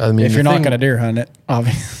 I mean, if the you're not thing- going to deer hunt it,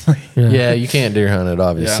 obviously, Yeah, you can't deer hunt it,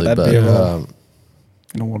 obviously, that'd but be a little- um,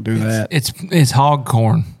 you don't want to do that. It's hog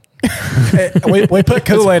corn. we put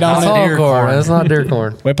Kool-Aid on that's it. all deer corn. corn. That's not deer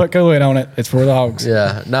corn. We put Kool-Aid on it. It's for the hogs.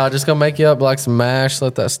 Yeah, no, just gonna make you up like some mash.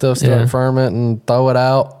 Let that stuff start Yeah. ferment and throw it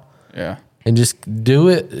out, Yeah. and just do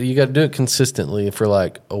it. You got to do it consistently for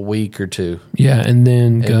like a week or two, Yeah, and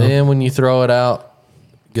then go. and then when you throw it out,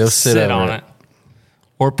 Go sit over on it. it.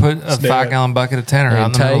 Or put a do 5-gallon bucket of tanner out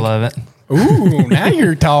in the take- middle of it. Ooh, now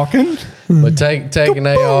you're talking. But take an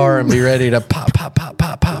AR and be ready to pop, pop, pop,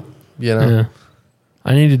 pop, pop. You know? Yeah.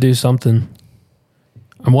 I need to do something.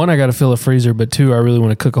 One, I got to fill a freezer, but two, I really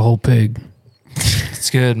want to cook a whole pig. It's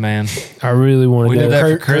good, man. I really want We to did do that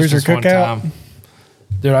that. for Cruiser Christmas one cookout? time.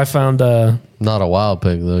 Dude, I found, Not a wild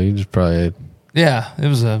pig, though. You just probably ate Yeah, it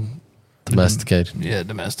was a domesticated.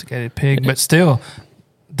 domesticated pig, but still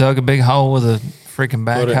dug a big hole with a freaking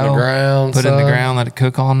backhoe. Put it in the ground, Put it in the son. ground, let it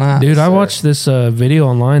cook all night. dude, I watched this video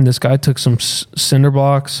online. This guy took some cinder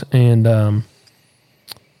blocks and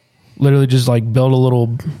literally just like built a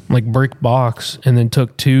little like brick box and then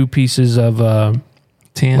took 2 pieces of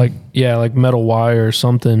 10. like metal wire or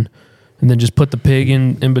something and then just put the pig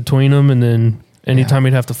in between them and then anytime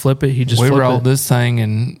he'd have to flip it, he just we flip rolled it. this thing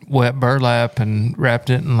in wet burlap and wrapped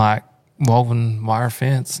it in like woven wire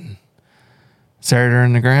fence and set her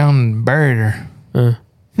in the ground and buried her.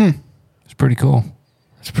 It's pretty cool.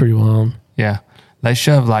 It's pretty wild. Yeah. They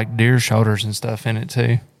shoved like deer shoulders and stuff in it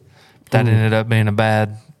too. That ended up being a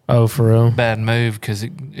bad Oh, for real? move because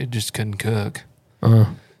it just couldn't cook. Uh,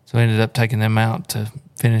 So we ended up taking them out to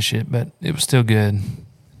finish it, but it was still good.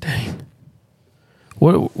 dang.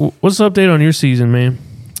 What's the update on your season, man?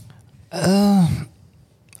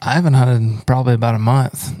 I haven't hunted probably about a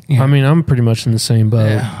month. You know? I mean, I'm pretty much in the same boat,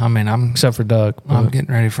 yeah. I mean, I'm except for Duck. I'm but,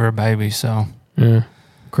 getting ready for a baby, so yeah.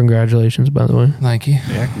 Congratulations, by the way. thank you.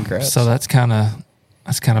 Yeah, congrats. So that's kind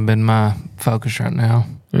of been my focus right now.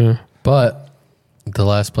 Yeah. But the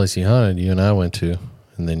last place you hunted, you and I went to,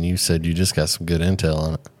 and then you said you just got some good intel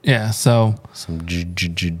on it. Yeah. So Some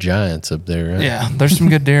giants up there, right? yeah, there's some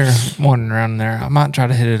good deer wandering around there. I might try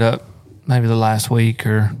to hit it up maybe the last week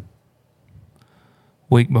or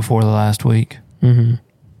week before the last week. Mm-hmm.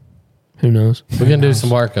 Who knows? We can do some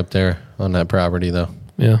work up there on that property, though.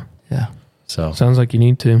 Yeah. Yeah. So Sounds like you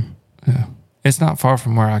need to. Yeah. It's not far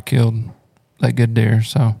from where I killed that good deer.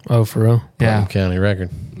 So Oh, for real? yeah. Putnam County record.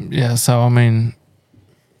 Yeah. So, I mean,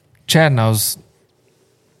 Chad knows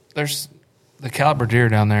there's the caliber deer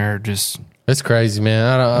down there are just, It's crazy,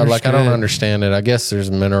 man. I They're don't good. understand it. I guess there's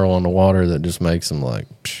a mineral in the water that just makes them like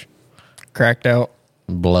Cracked out.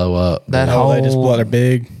 blow up. That Oh, whole they just blood are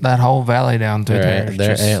big. that whole valley down through there. is Their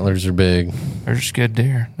just- antlers are big. They're just good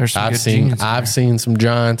deer. There's some I've good seen genes I've there. seen some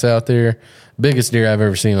giants out there. Biggest deer I've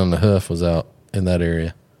ever seen on the hoof was out in that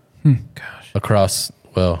area. Gosh. Across,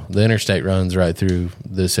 well, the interstate runs right through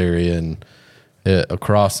this area, and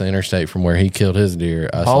across the interstate from where he killed his deer,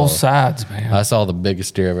 Both sides, man. I saw the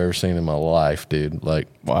biggest deer I've ever seen in my life, dude. Like,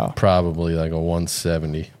 Wow. probably like a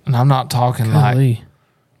 170. And I'm not talking like, Golly.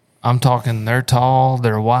 I'm talking they're tall,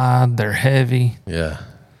 they're wide, they're heavy. Yeah,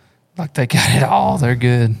 Like they got it all. They're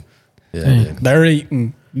good. yeah, Dang. dude. They're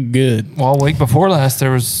eating good. Well, week before last,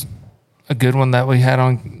 there was a good one that we had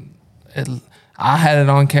on. I had it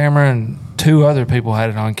on camera, and 2 other people had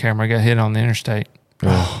it on camera. Got hit on the interstate.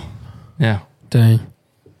 Yeah. Dang.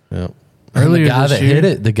 Yep. Earlier the guy this that year- hit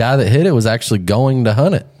it, the guy that hit it was actually going to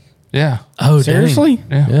hunt it. Yeah. Oh, Seriously?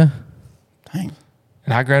 Yeah. Yeah, Dang.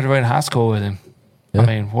 And I graduated high school with him. Yeah. I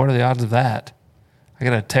mean, what are the odds of that? I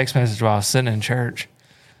got a text message while I was sitting in church.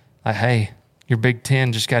 Like, hey, your Big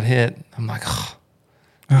 10 just got hit. I'm like, oh,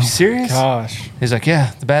 are you serious? Gosh. He's like,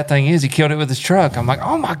 yeah. The bad thing is he killed it with his truck. I'm like,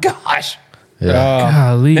 oh my gosh. yeah,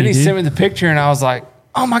 Golly, Then he dude. sent me the picture, and I was like,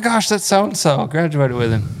 oh my gosh, that's so and so. Graduated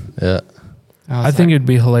with him. yeah. was I think like, it'd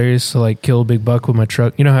be hilarious to like kill a big buck with my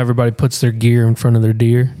truck. You know how everybody puts their gear in front of their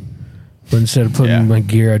deer? But instead of putting Yeah. my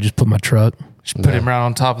gear, I just put my truck. just put him right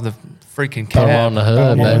on top of the freaking Put 'em cab. on the hood,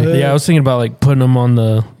 on the baby. hood. Yeah, I was thinking about like putting them on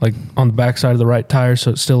the back side of the right tire,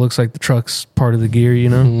 so it still looks like the truck's part of the gear, you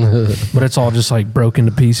know. But it's all just like broken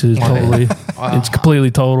to pieces. Totally, it's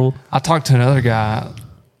completely totaled. I talked to another guy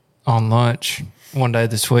on lunch one day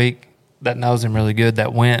this week that knows him really good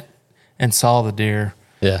that went and saw the deer.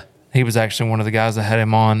 Yeah, He was actually one of the guys that had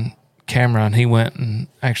him on camera, and he went and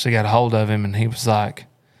actually got a hold of him, and he was like,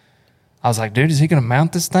 I was like, dude, is he going to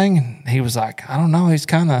mount this thing? And he was like, I don't know. He's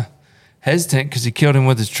kind of hesitant because he killed him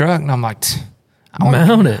with his truck. And I'm like,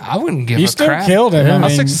 Mount it. I wouldn't give You a still crap. killed him. Yeah. I I was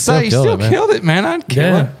mean, like, say, he still man. killed it, man. I'd kill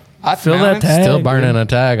Yeah. it. I'd Fill mount that it. tag. still Hey, burning dude. a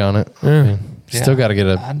tag on it. Yeah. You still got to get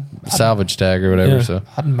a I'd salvage tag or whatever. Yeah. So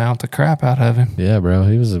I'd mount the crap out of him. yeah, bro,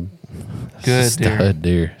 he was a Good deer. stud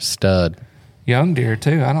deer, stud. Young deer,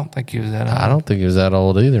 too. I don't think he was that old. I don't think he was that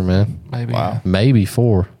old either, man. Maybe. Wow. Maybe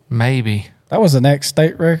 4. Maybe. that was the next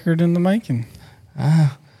state record in the making.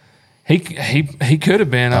 He could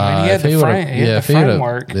have been. I mean, he had If he the would've- frame. He had the if he would've-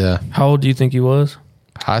 framework. Yeah, How old do you think he was?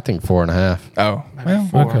 I think 4.5. Oh, well,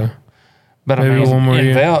 Four. Okay. But Maybe I mean, one more in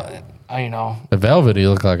year. you know, The velvet, he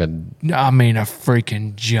looked like a I mean, a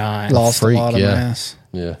freaking giant. Lost freak, a lot of yeah. mass.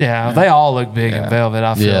 yeah. Yeah, they all look big in velvet.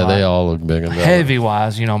 I feel Yeah, like. they all look big and velvet. Heavy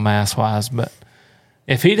wise, you know, mass wise. But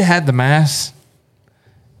if he'd had the mass,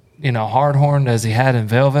 you know, hard horned as he had in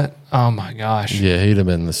velvet, oh my gosh, Yeah, he'd have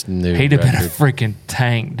been this new. he'd have been a record. freaking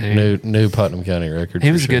tank, dude. new Putnam County record. He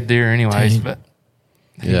for was sure. a good deer, anyways. But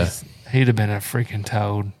Yeah, he'd have been a freaking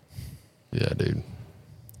toad. yeah, dude.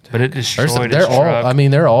 But it destroyed his They're all. truck. I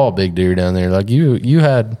mean, they're all big deer down there. Like you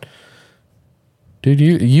had, dude.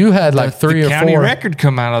 You had like three the or county four. record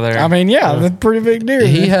come out of there. I mean, yeah, that's pretty big deer.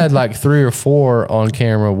 He man. had like 3 or 4 on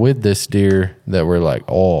camera with this deer that were like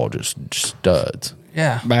all just studs.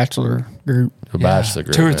 yeah, bachelor group. The bachelor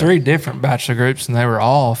group, 2 or man. 3 different bachelor groups, and they were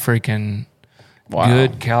all freaking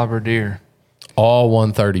good caliber deer, all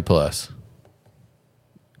 130 plus,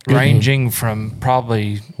 ranging from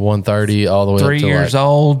probably 130 all the way 3 up to years like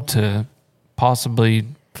old to possibly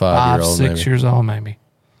 5-year-old, 6 maybe. years old, maybe.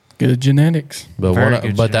 Good genetics. But Very one,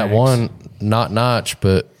 good but that genetics. one, not notch,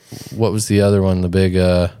 but what was the other one? The big,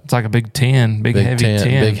 It's like a big 10, big, big heavy 10,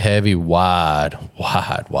 10. big heavy, wide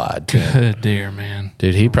 10. Good deer, man.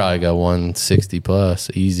 Dude, he probably got 160 plus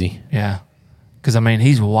easy. Yeah. Because, I mean,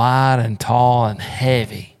 he's wide and tall and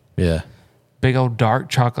heavy. Yeah, Big old dark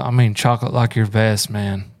chocolate. I mean, chocolate like your vest,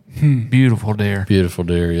 man. Beautiful deer. beautiful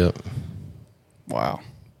deer. Yep. Wow.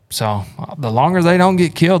 So, the longer they don't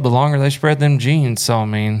get killed, the longer they spread them genes. So, I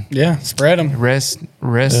mean, Yeah, spread them. rest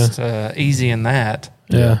easy in that.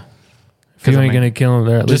 Yeah. If 'Cause, you I ain't mean, going to kill him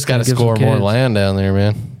there, at Just least got to give some score more kids. land down there,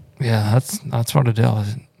 man. Yeah, that's what it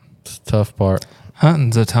is. It's the tough part.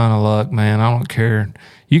 Hunting's a ton of luck, man. I don't care.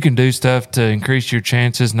 You can do stuff to increase your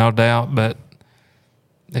chances, no doubt, but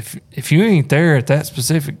if you ain't there at that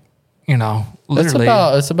specific, you know, literally,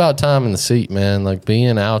 It's about time in the seat, man. Like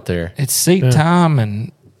being out there, it's seat time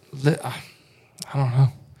and I don't know,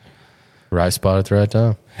 right spot at the right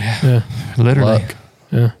time. Yeah. literally. Luck.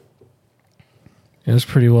 Yeah. Yeah, it's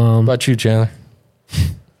pretty wild. What about you, Chandler?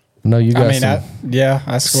 No, you got I mean, some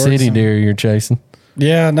I scored city some, deer you're chasing.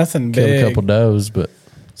 Yeah, nothing Killed big. a couple does, but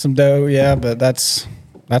Some doe, yeah, but that's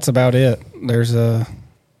about it. There's a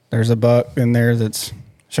buck in there that's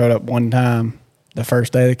showed up one time the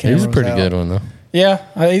first day the camera. he's a was pretty out. good one though. Yeah,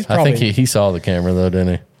 he's probably. I think he saw the camera though,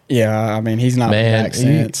 didn't he? Yeah, I mean, he's not Man, back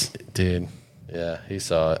since. dude, yeah, he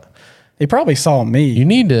saw it. He probably saw me. You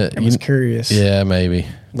need to. and was curious. Yeah, maybe.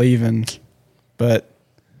 Leaving, but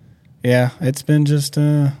yeah, it's been just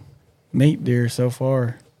meat deer so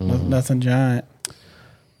far. Nothing giant.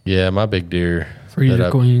 Yeah, my big deer. Freezer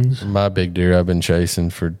that queens. My big deer I've been chasing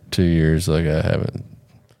for 2 years. Like I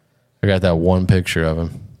got that one picture of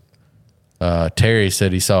him. Terry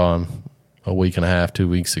said he saw him a week and a half, 2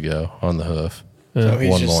 weeks ago on the hoof. So he's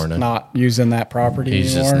one just morning. not using that property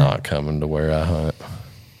He's anymore. just not coming to where I hunt.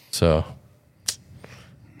 So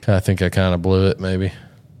I think I kind of blew it. Maybe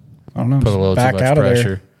I don't know. put a little back too much out of pressure.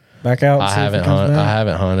 there. Back out. and I see if it haven't comes back. I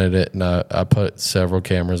haven't hunted it. No, I put several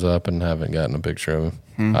cameras up and haven't gotten a picture of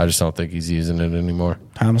him. I just don't think he's using it anymore,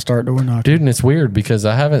 Time to start door knocking. dude. And it's weird because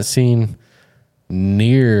I haven't seen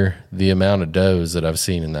near the amount of does that I've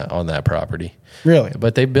seen on that property. Really?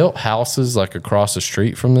 But they built houses like across the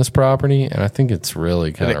street from this property, and I think it's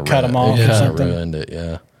really kind of cut 'em off or It kind of something? ruined it.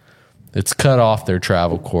 Yeah, it's cut off their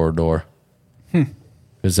travel corridor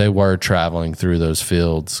because they were traveling through those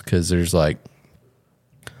fields. Because there's like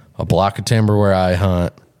a block of timber where I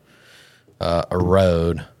hunt, a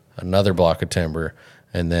road, another block of timber,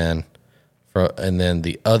 and then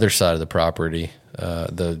the other side of the property,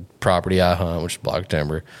 the property I hunt, which is a block of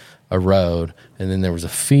timber, a road, and then there was a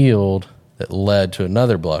field that led to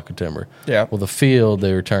another block of timber. Yeah. Well, the field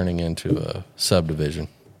they were turning into a subdivision,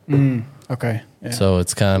 Okay. Yeah. so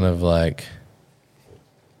it's kind of like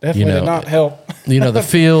Definitely did not help. the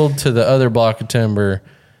field to the other block of timber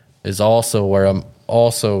is also where I'm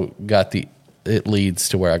also got it leads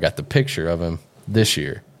to where I got the picture of him this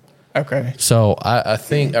year. Okay. So I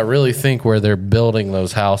really think where they're building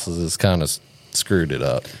those houses is kind of screwed it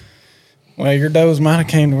up. Well, your does might have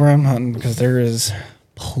came to where I'm hunting because there is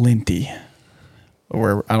plenty.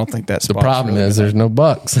 Where I don't think that's The problem is there's no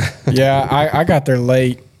bucks. Yeah, I got there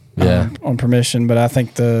late. Yeah. On permission, but I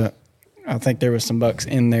think there was some bucks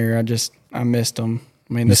in there. I missed them.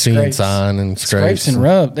 I mean, You the seen scrapes, sign and scrapes and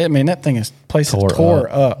rub. I mean, that thing is tore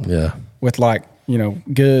up. Yeah. With like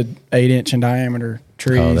good 8-inch in diameter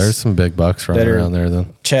trees. Oh, there's some big bucks running that are- around there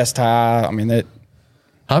then. chest high. I mean that.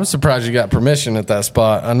 I'm surprised you got permission at that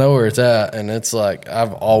spot. I know where it's at, and it's like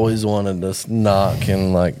I've always wanted to knock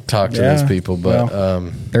and like talk to those people, but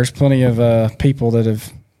There's plenty of people that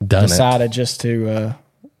have Done it. decided just to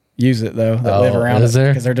use it though that Oh, live around is it there?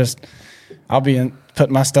 because they're just. I'll be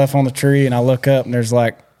putting my stuff on the tree, and I look up, and there's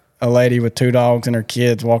like a lady with 2 dogs and her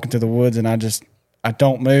kids walking through the woods, and I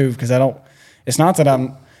don't move because it's not that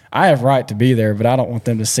I have right to be there, but I don't want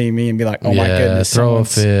them to see me and be like, oh my goodness. Throw a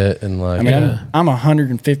fit and like. I mean, I'm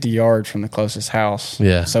 150 yards from the closest house.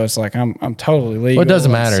 Yeah. So it's like I'm totally legal. Well, it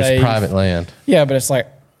doesn't and matter. safe. It's private land. Yeah, but it's like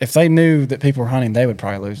if they knew that people were hunting, they would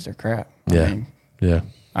probably lose their crap. Yeah.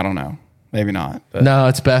 I don't know. Maybe not. But No,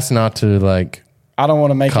 it's best not to like. I don't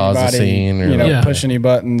want to make Cause a anybody, scene or push any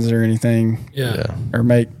buttons or anything. Yeah. Or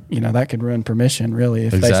make, that could ruin permission really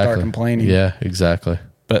if they start complaining. Yeah, exactly.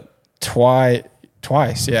 But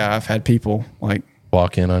twice, yeah, I've had people like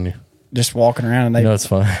Walk in on you. just walking around and It's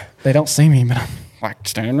fun. they don't see me, but I'm like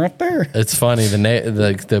standing right there. It's funny.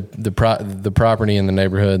 The property in the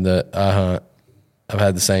neighborhood that I hunt, I've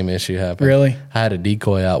had the same issue happen. Really? I had a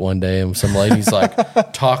decoy out one day, and some lady's like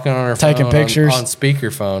talking on her Taking phone pictures? on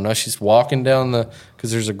speakerphone. Now she's walking down because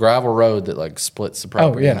there's a gravel road that like splits the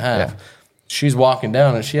property in half. yeah. She's walking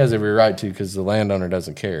down, and she has every right to because the landowner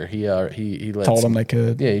doesn't care. He lets Told them they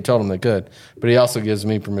could. Yeah, he told them they could, but he also gives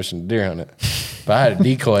me permission to deer hunt it. But I had a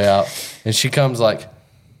decoy out, and she comes like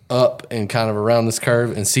up and kind of around this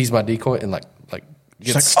curve and sees my decoy and like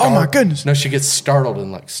gets like, "Oh, my startled." goodness. No, she gets startled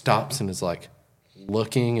and like stops and is like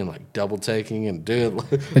looking and like double taking and dude.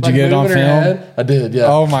 Did you get it on film? I did. Yeah.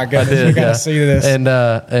 Oh my goodness, we gotta see this.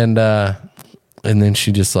 And then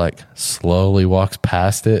she just like slowly walks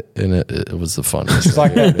past it, and it was the funniest. It's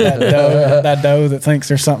like that doe that thinks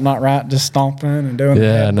there's something not right, just stomping and doing.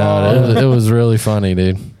 Yeah, no, it was really funny,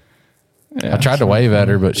 dude. Yeah, I tried to wave at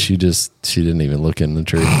her, but she didn't even look in the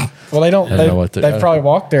tree. Well, they don't. I don't know what to- They've probably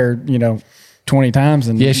walked there, 20 times,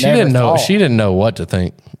 and Yeah, she never didn't know. thought. She didn't know what to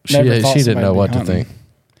think. She Never thought didn't somebody know would what be to hunting. think.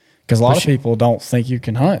 Because a lot of people don't think you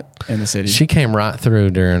can hunt in the city. She came right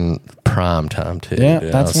through during prime time too. yeah,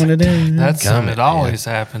 dude. that's when it is. That's Damn it. it, Always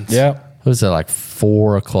happens. Yeah. It was at like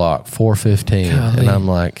 4:00, 4:15, and I'm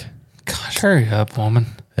like, Gosh, hurry up, woman.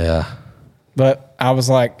 yeah, But I was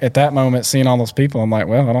like, at that moment, seeing all those people, I'm like,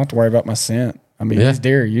 well, I don't have to worry about my scent. I mean, Yeah. these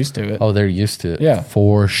deer are used to it. oh, they're used to it. Yeah.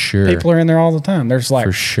 for sure. People are in there all the time. There's like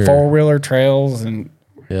For sure. 4-wheeler trails and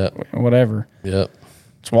Yep, whatever. yep.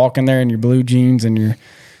 Just walk in there in your blue jeans and your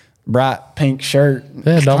bright pink shirt.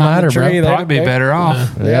 Yeah, it don't Climb the matter, bro. tree, Probably be better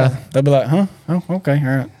off. Yeah. They'll be like, huh? Oh, okay.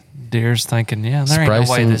 All right. Deer's thinking, there ain't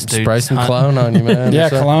no way this dude's spray some hunting. cologne on you, man. Yeah,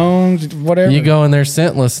 What's up? cologne, whatever. You go in there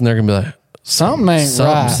scentless, and they're gonna be like, Something ain't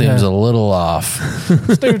something right. seems a little off.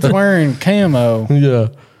 This dude's wearing camo. Yeah.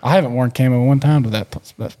 I haven't worn camo one time to that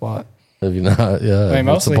spot. Have you not? Yeah. I mean,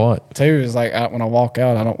 what's the mostly, point? too, is like when I walk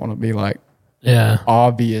out, I don't want to be like, Yeah.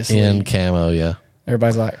 obviously. In camo, yeah.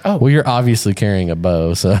 Everybody's like, oh, Well, you're obviously carrying a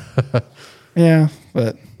bow, so yeah.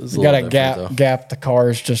 But It's a you got little to different, though. gap the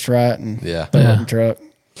cars just right and Yeah. the Yeah. hunting truck.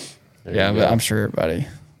 Yeah, you but go. I'm sure everybody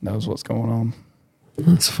knows what's going on.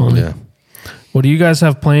 That's funny. yeah. Well, do you guys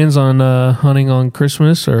have plans on hunting on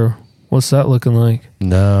Christmas, or what's that looking like?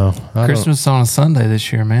 No, Christmas on a Sunday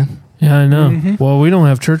this year, man. Yeah, I know. Well, we don't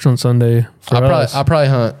have church on Sunday for us. I'll probably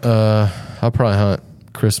hunt. I'll probably hunt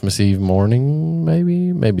Christmas Eve morning.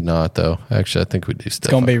 Maybe not though. Actually, I think we do stuff.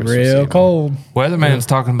 It's going to be real cold. Weatherman's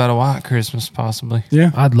talking about a white Christmas, possibly.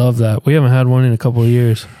 Yeah. I'd love that. We haven't had one in a couple of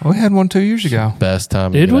years. We had one 2 years ago. Best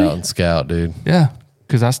time to Did get we? out and scout, dude. Yeah,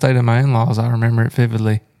 because I stayed at my in-laws. I remember it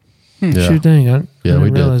vividly. Yeah. Shoot, dang! I Yeah, we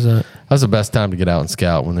didn't did. realize that. That's the best time to get out and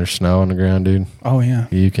scout when there's snow on the ground, dude. Oh, yeah.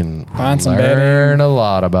 You can Find some learn a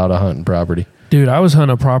lot about a hunting property. Dude, I was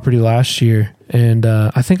hunting a property last year, and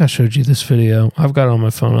I think I showed you this video. I've got it on my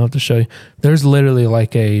phone. I'll have to show you. There's literally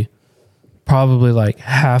probably like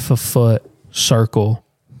half a foot circle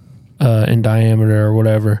in diameter or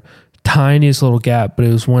whatever. Tiniest little gap, but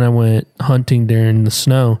it was when I went hunting during the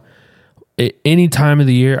snow. Any time of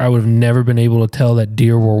the year, I would have never been able to tell that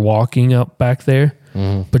deer were walking up back there.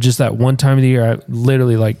 But just that one time of the year, I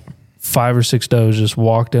literally like 5 or 6 does just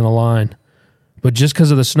walked in a line. But just because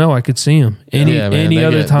of the snow, I could see them. Any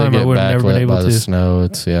other time, I would have never been able by to. the snow.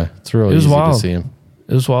 It's real It was easy wild. to see them.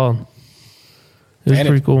 It was wild. It was And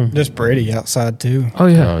pretty cool. Just pretty outside, too. Oh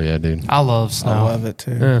yeah, Oh yeah, dude. I love snow. I love it,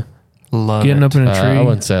 too. yeah. Love Getting it. up in a tree. I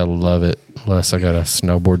wouldn't say I love it unless I got a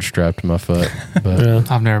snowboard strapped to my foot. But Yeah.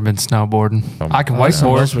 I've never been snowboarding. I can What else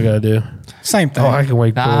wakeboard. we gotta do? Same thing. Oh, I can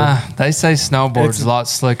wakeboard. Nah, they say snowboard's It's- a lot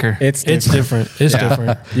slicker. It's It's different. different. It's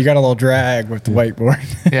different. You got a little drag with the wakeboard.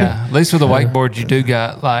 Yeah, at least with a wakeboard, you do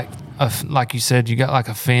got like you said, you got like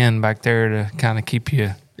a fin back there to kind of keep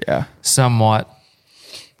you Yeah. somewhat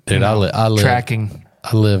dude, I lived tracking.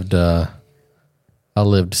 I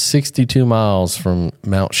lived 62 miles from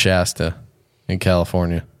Mount Shasta in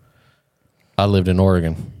California. I lived in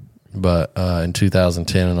Oregon, but in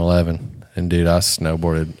 2010 and 11, and dude, I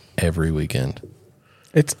snowboarded every weekend.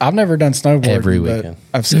 I've never done snowboarding. Every but weekend.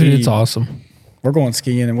 I've skied. Dude, it's awesome. We're going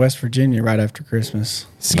skiing in West Virginia right after Christmas.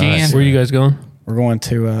 Skiing. Nice. Where are you guys going? We're going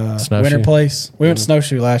to Snowshoe? Winter Place. We went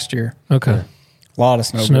snowshoe last year. Okay. Yeah. A lot of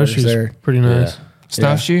snowboarders Snowshoes there. pretty nice.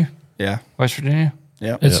 Snowshoe, Yeah. West Virginia.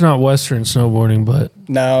 Yep. It's not Western snowboarding, but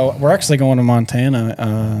No, we're actually going to Montana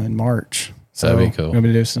in March. So That'd be cool. We're going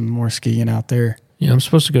to do some more skiing out there. yeah, I'm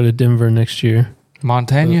supposed to go to Denver next year.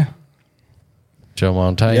 Montana. Joe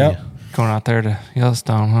Montana. Yep. Going out there to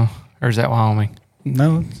Yellowstone, huh? Or is that Wyoming?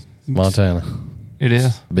 No, Montana. It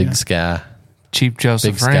is. Big Yeah. Sky. Cheap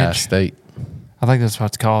Joseph Big Sky Ranch. State. I think that's what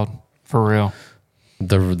it's called for real.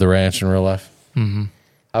 The ranch in real life. Mm-hmm.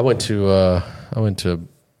 I went to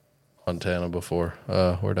Montana before.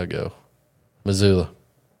 Where'd I go? Missoula.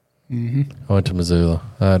 Mm-hmm. I went to Missoula.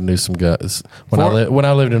 I knew some guys when For- when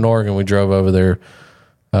I lived in Oregon. We drove over there.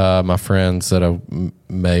 My friends that I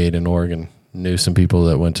made in Oregon knew some people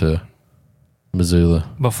that went to Missoula.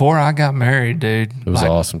 Before I got married, dude, It was an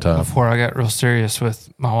awesome time. Before I got real serious with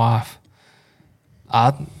my wife,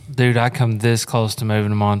 I come this close to moving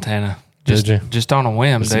to Montana. Did you? Just on a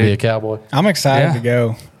whim, Just to be a dude. cowboy. I'm excited Yeah. to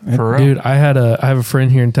go. For real. Dude, I have a friend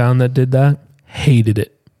here in town that did that. Hated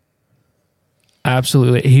it.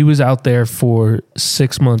 Absolutely. He was out there for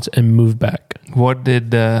 6 months and moved back. What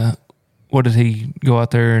did he go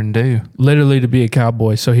out there and do? Literally to be a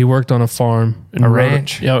cowboy. So he worked on a farm. And A rode-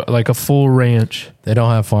 ranch? Yeah, like a full ranch. They don't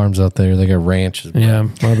have farms out there. They got ranches. bro. Yeah,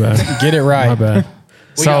 my bad. Get it right. My bad.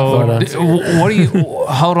 So, got what do you?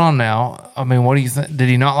 Hold on now. I mean, what do you think? Did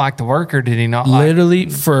he not like the work, or did he not like? Literally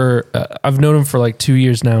for, I've known him for like 2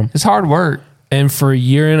 years now. It's hard work. And for a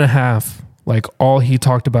year and a half, like all he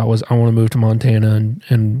talked about was, I want to move to Montana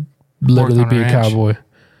and literally on a be a ranch. cowboy.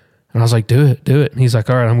 And I was like, do it. And he's like,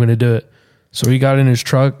 all right, I'm going to do it. So he got in his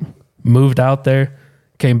truck, moved out there,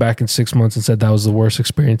 came back in 6 months and said that was the worst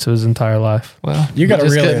experience of his entire life. Well, You got to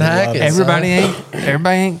just really couldn't hack love it. it.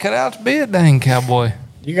 everybody ain't cut out to be a dang cowboy.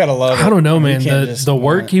 You got to love it. I don't know, You man. can't just The want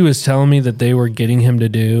work it. he was telling me that they were getting him to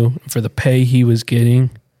do for the pay he was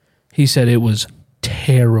getting, he said it was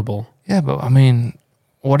terrible. Yeah, but I mean,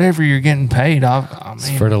 whatever you're getting paid, I It's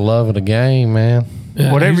mean, for the love of the game, man.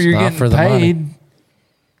 Yeah, whatever he's- you're not getting for the money. paid.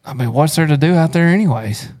 I mean, what's there to do out there,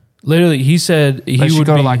 anyways? Literally, he said he Unless you would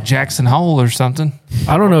go be to like Jackson Hole or something.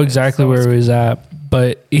 I don't know exactly where he was at,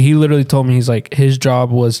 but he literally told me he's like his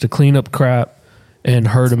job was to clean up crap and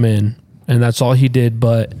herd them in, and that's all he did.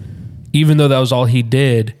 But even though that was all he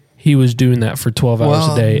did, he was doing that for 12 hours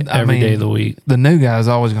Well, a day, I every mean, day of the week. The new guy's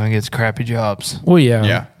always going to get crappy jobs. Well, yeah,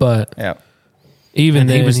 Yeah. but Yeah. even And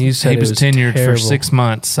then, he said was it tenured terrible. for 6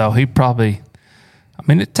 months, so he probably. I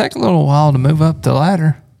mean, it'd take a little while to move up the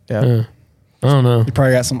ladder. Yeah. Yeah. I don't know. You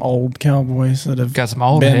probably got some old cowboys that have Got some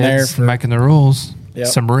old been there heads for making the rules. Yep.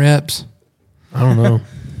 Some reps. I don't know.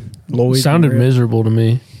 Lloyd. It sounded and Rip. miserable to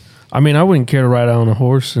me. I mean, I wouldn't care to ride out on a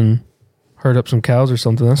horse and herd up some cows or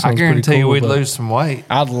something. That I sounds guarantee pretty you cool, we'd but- lose some weight.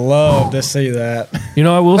 I'd love to see that. You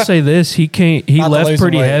know, I will say this: he Not to left lose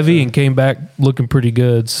pretty some weight, heavy but- and came back looking pretty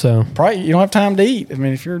good. So Probably you don't have time to eat. I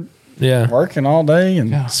mean, if you're yeah, working all day and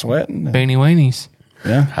Yeah. sweating, Beanie weenies.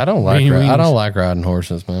 yeah, I don't like. Beanie I weenies. don't like riding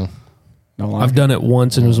horses, man. don't like I've it. done it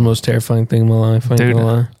once and it was the most terrifying thing in my life. I ain't Dude, gonna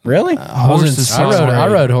lie. Really? Horses. I I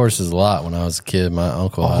rode- rode horses a lot when I was a kid. My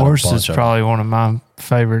uncle A had horse a bunch is of probably one of my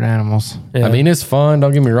favorite animals. Yeah. them. I mean, it's fun.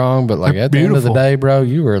 Don't get me wrong, but like They're at the end of the beautiful. day, bro,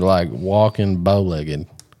 you were like walking bow legged.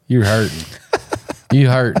 You're hurting. You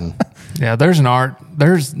hurting. Yeah, there's an art.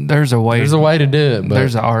 There's a way. There's a way to do it, but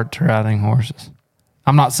There's an art to riding horses.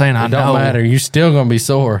 I'm not saying I it don't know. matter. You're still gonna be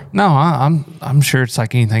sore. No, I'm sure it's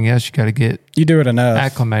like anything else. You got to get You do it enough.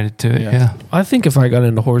 acclimated to it. Yeah. Yeah. I think if I got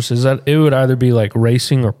into horses, that it would either be like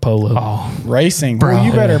racing or polo. Oh, Racing, Bro. well,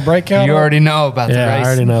 you better break out. you already know about yeah, the I race.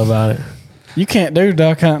 already know about it. You can't do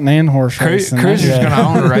duck hunting and horse racing. Cruiser's Yeah. going to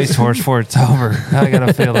own a racehorse before it's over. I got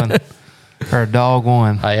a feeling. Or a dog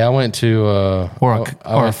won. Hey, I went to Or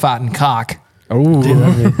a fighting cock.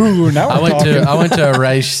 Ooh, now I we're went talking. to I went to a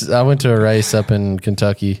race. I went to a race up in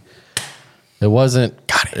Kentucky. It wasn't.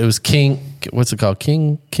 It was King. What's it called?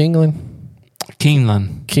 Keeneland.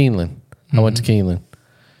 Keeneland. I went to Keeneland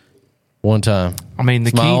one time. I mean, the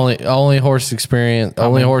It's my only horse experience.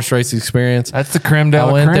 Only horse race experience. that's the creme de I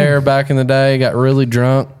la went creme. there back in the day. Got really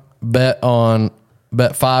drunk. Bet $5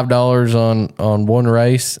 on one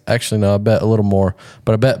race. Actually, no, I bet a little more,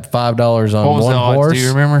 but I bet $5 on What was one the odds? horse. Do you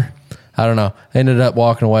remember? I don't know. Ended up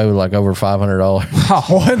walking away with like over $500.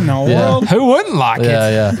 What in the world? Who wouldn't like it?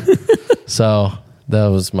 yeah. So that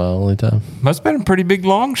was my only time. Must have been a pretty big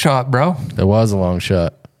long shot, bro. It was a long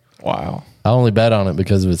shot. Wow. I only bet on it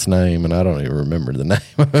because of its name, and I don't even remember the name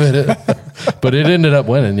of it. But it ended up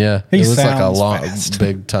winning. Yeah, He it was like a sounds long, fast.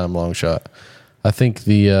 big time long shot. I think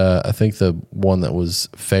the one that was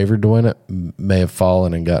favored to win it may have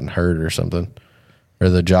fallen and gotten hurt or something, or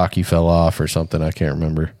the jockey fell off or something. I can't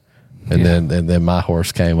remember. And then my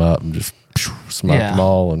horse came up and just smoked them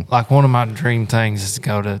all. And like one of my dream things is to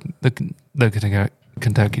go to the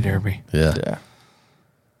Kentucky Derby. yeah.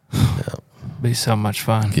 Be so much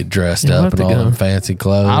fun. Get dressed You'll up have in to all go. them fancy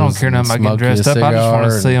clothes. I don't care nothing about getting smoke you a dressed up. I just want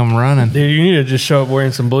to cigar see them running. Dude, you need to just show up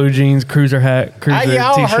wearing some blue jeans, cruiser hat, cruiser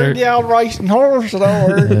Y'all t-shirt. heard y'all racing horses.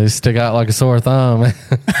 They stick out like a sore thumb.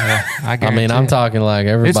 I I mean, I'm talking like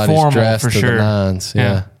everybody's formal dressed for to sure. the nines. Yeah.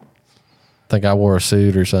 Yeah. I think I wore a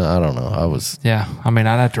suit or something. I don't know. Yeah, I mean,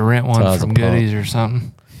 I'd have to rent So I one was from a punk. Goodies or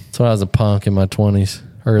something. that's when I was a punk in my 20s,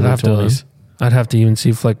 early I'd 20s. have to even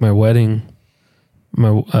see if like my wedding,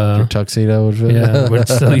 Your tuxedo would fit. yeah, would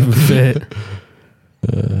still even fit.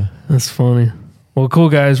 That's funny. Well, cool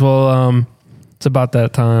guys. Well, it's about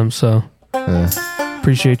that time. So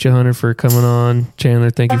appreciate you, Hunter, for coming on. Chandler,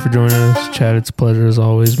 thank you for joining us. Chad, it's a pleasure as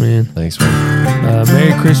always, man. Thanks, man.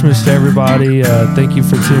 Merry Christmas to everybody. Thank you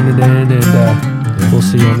for tuning in, and we'll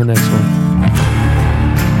see you on the next one.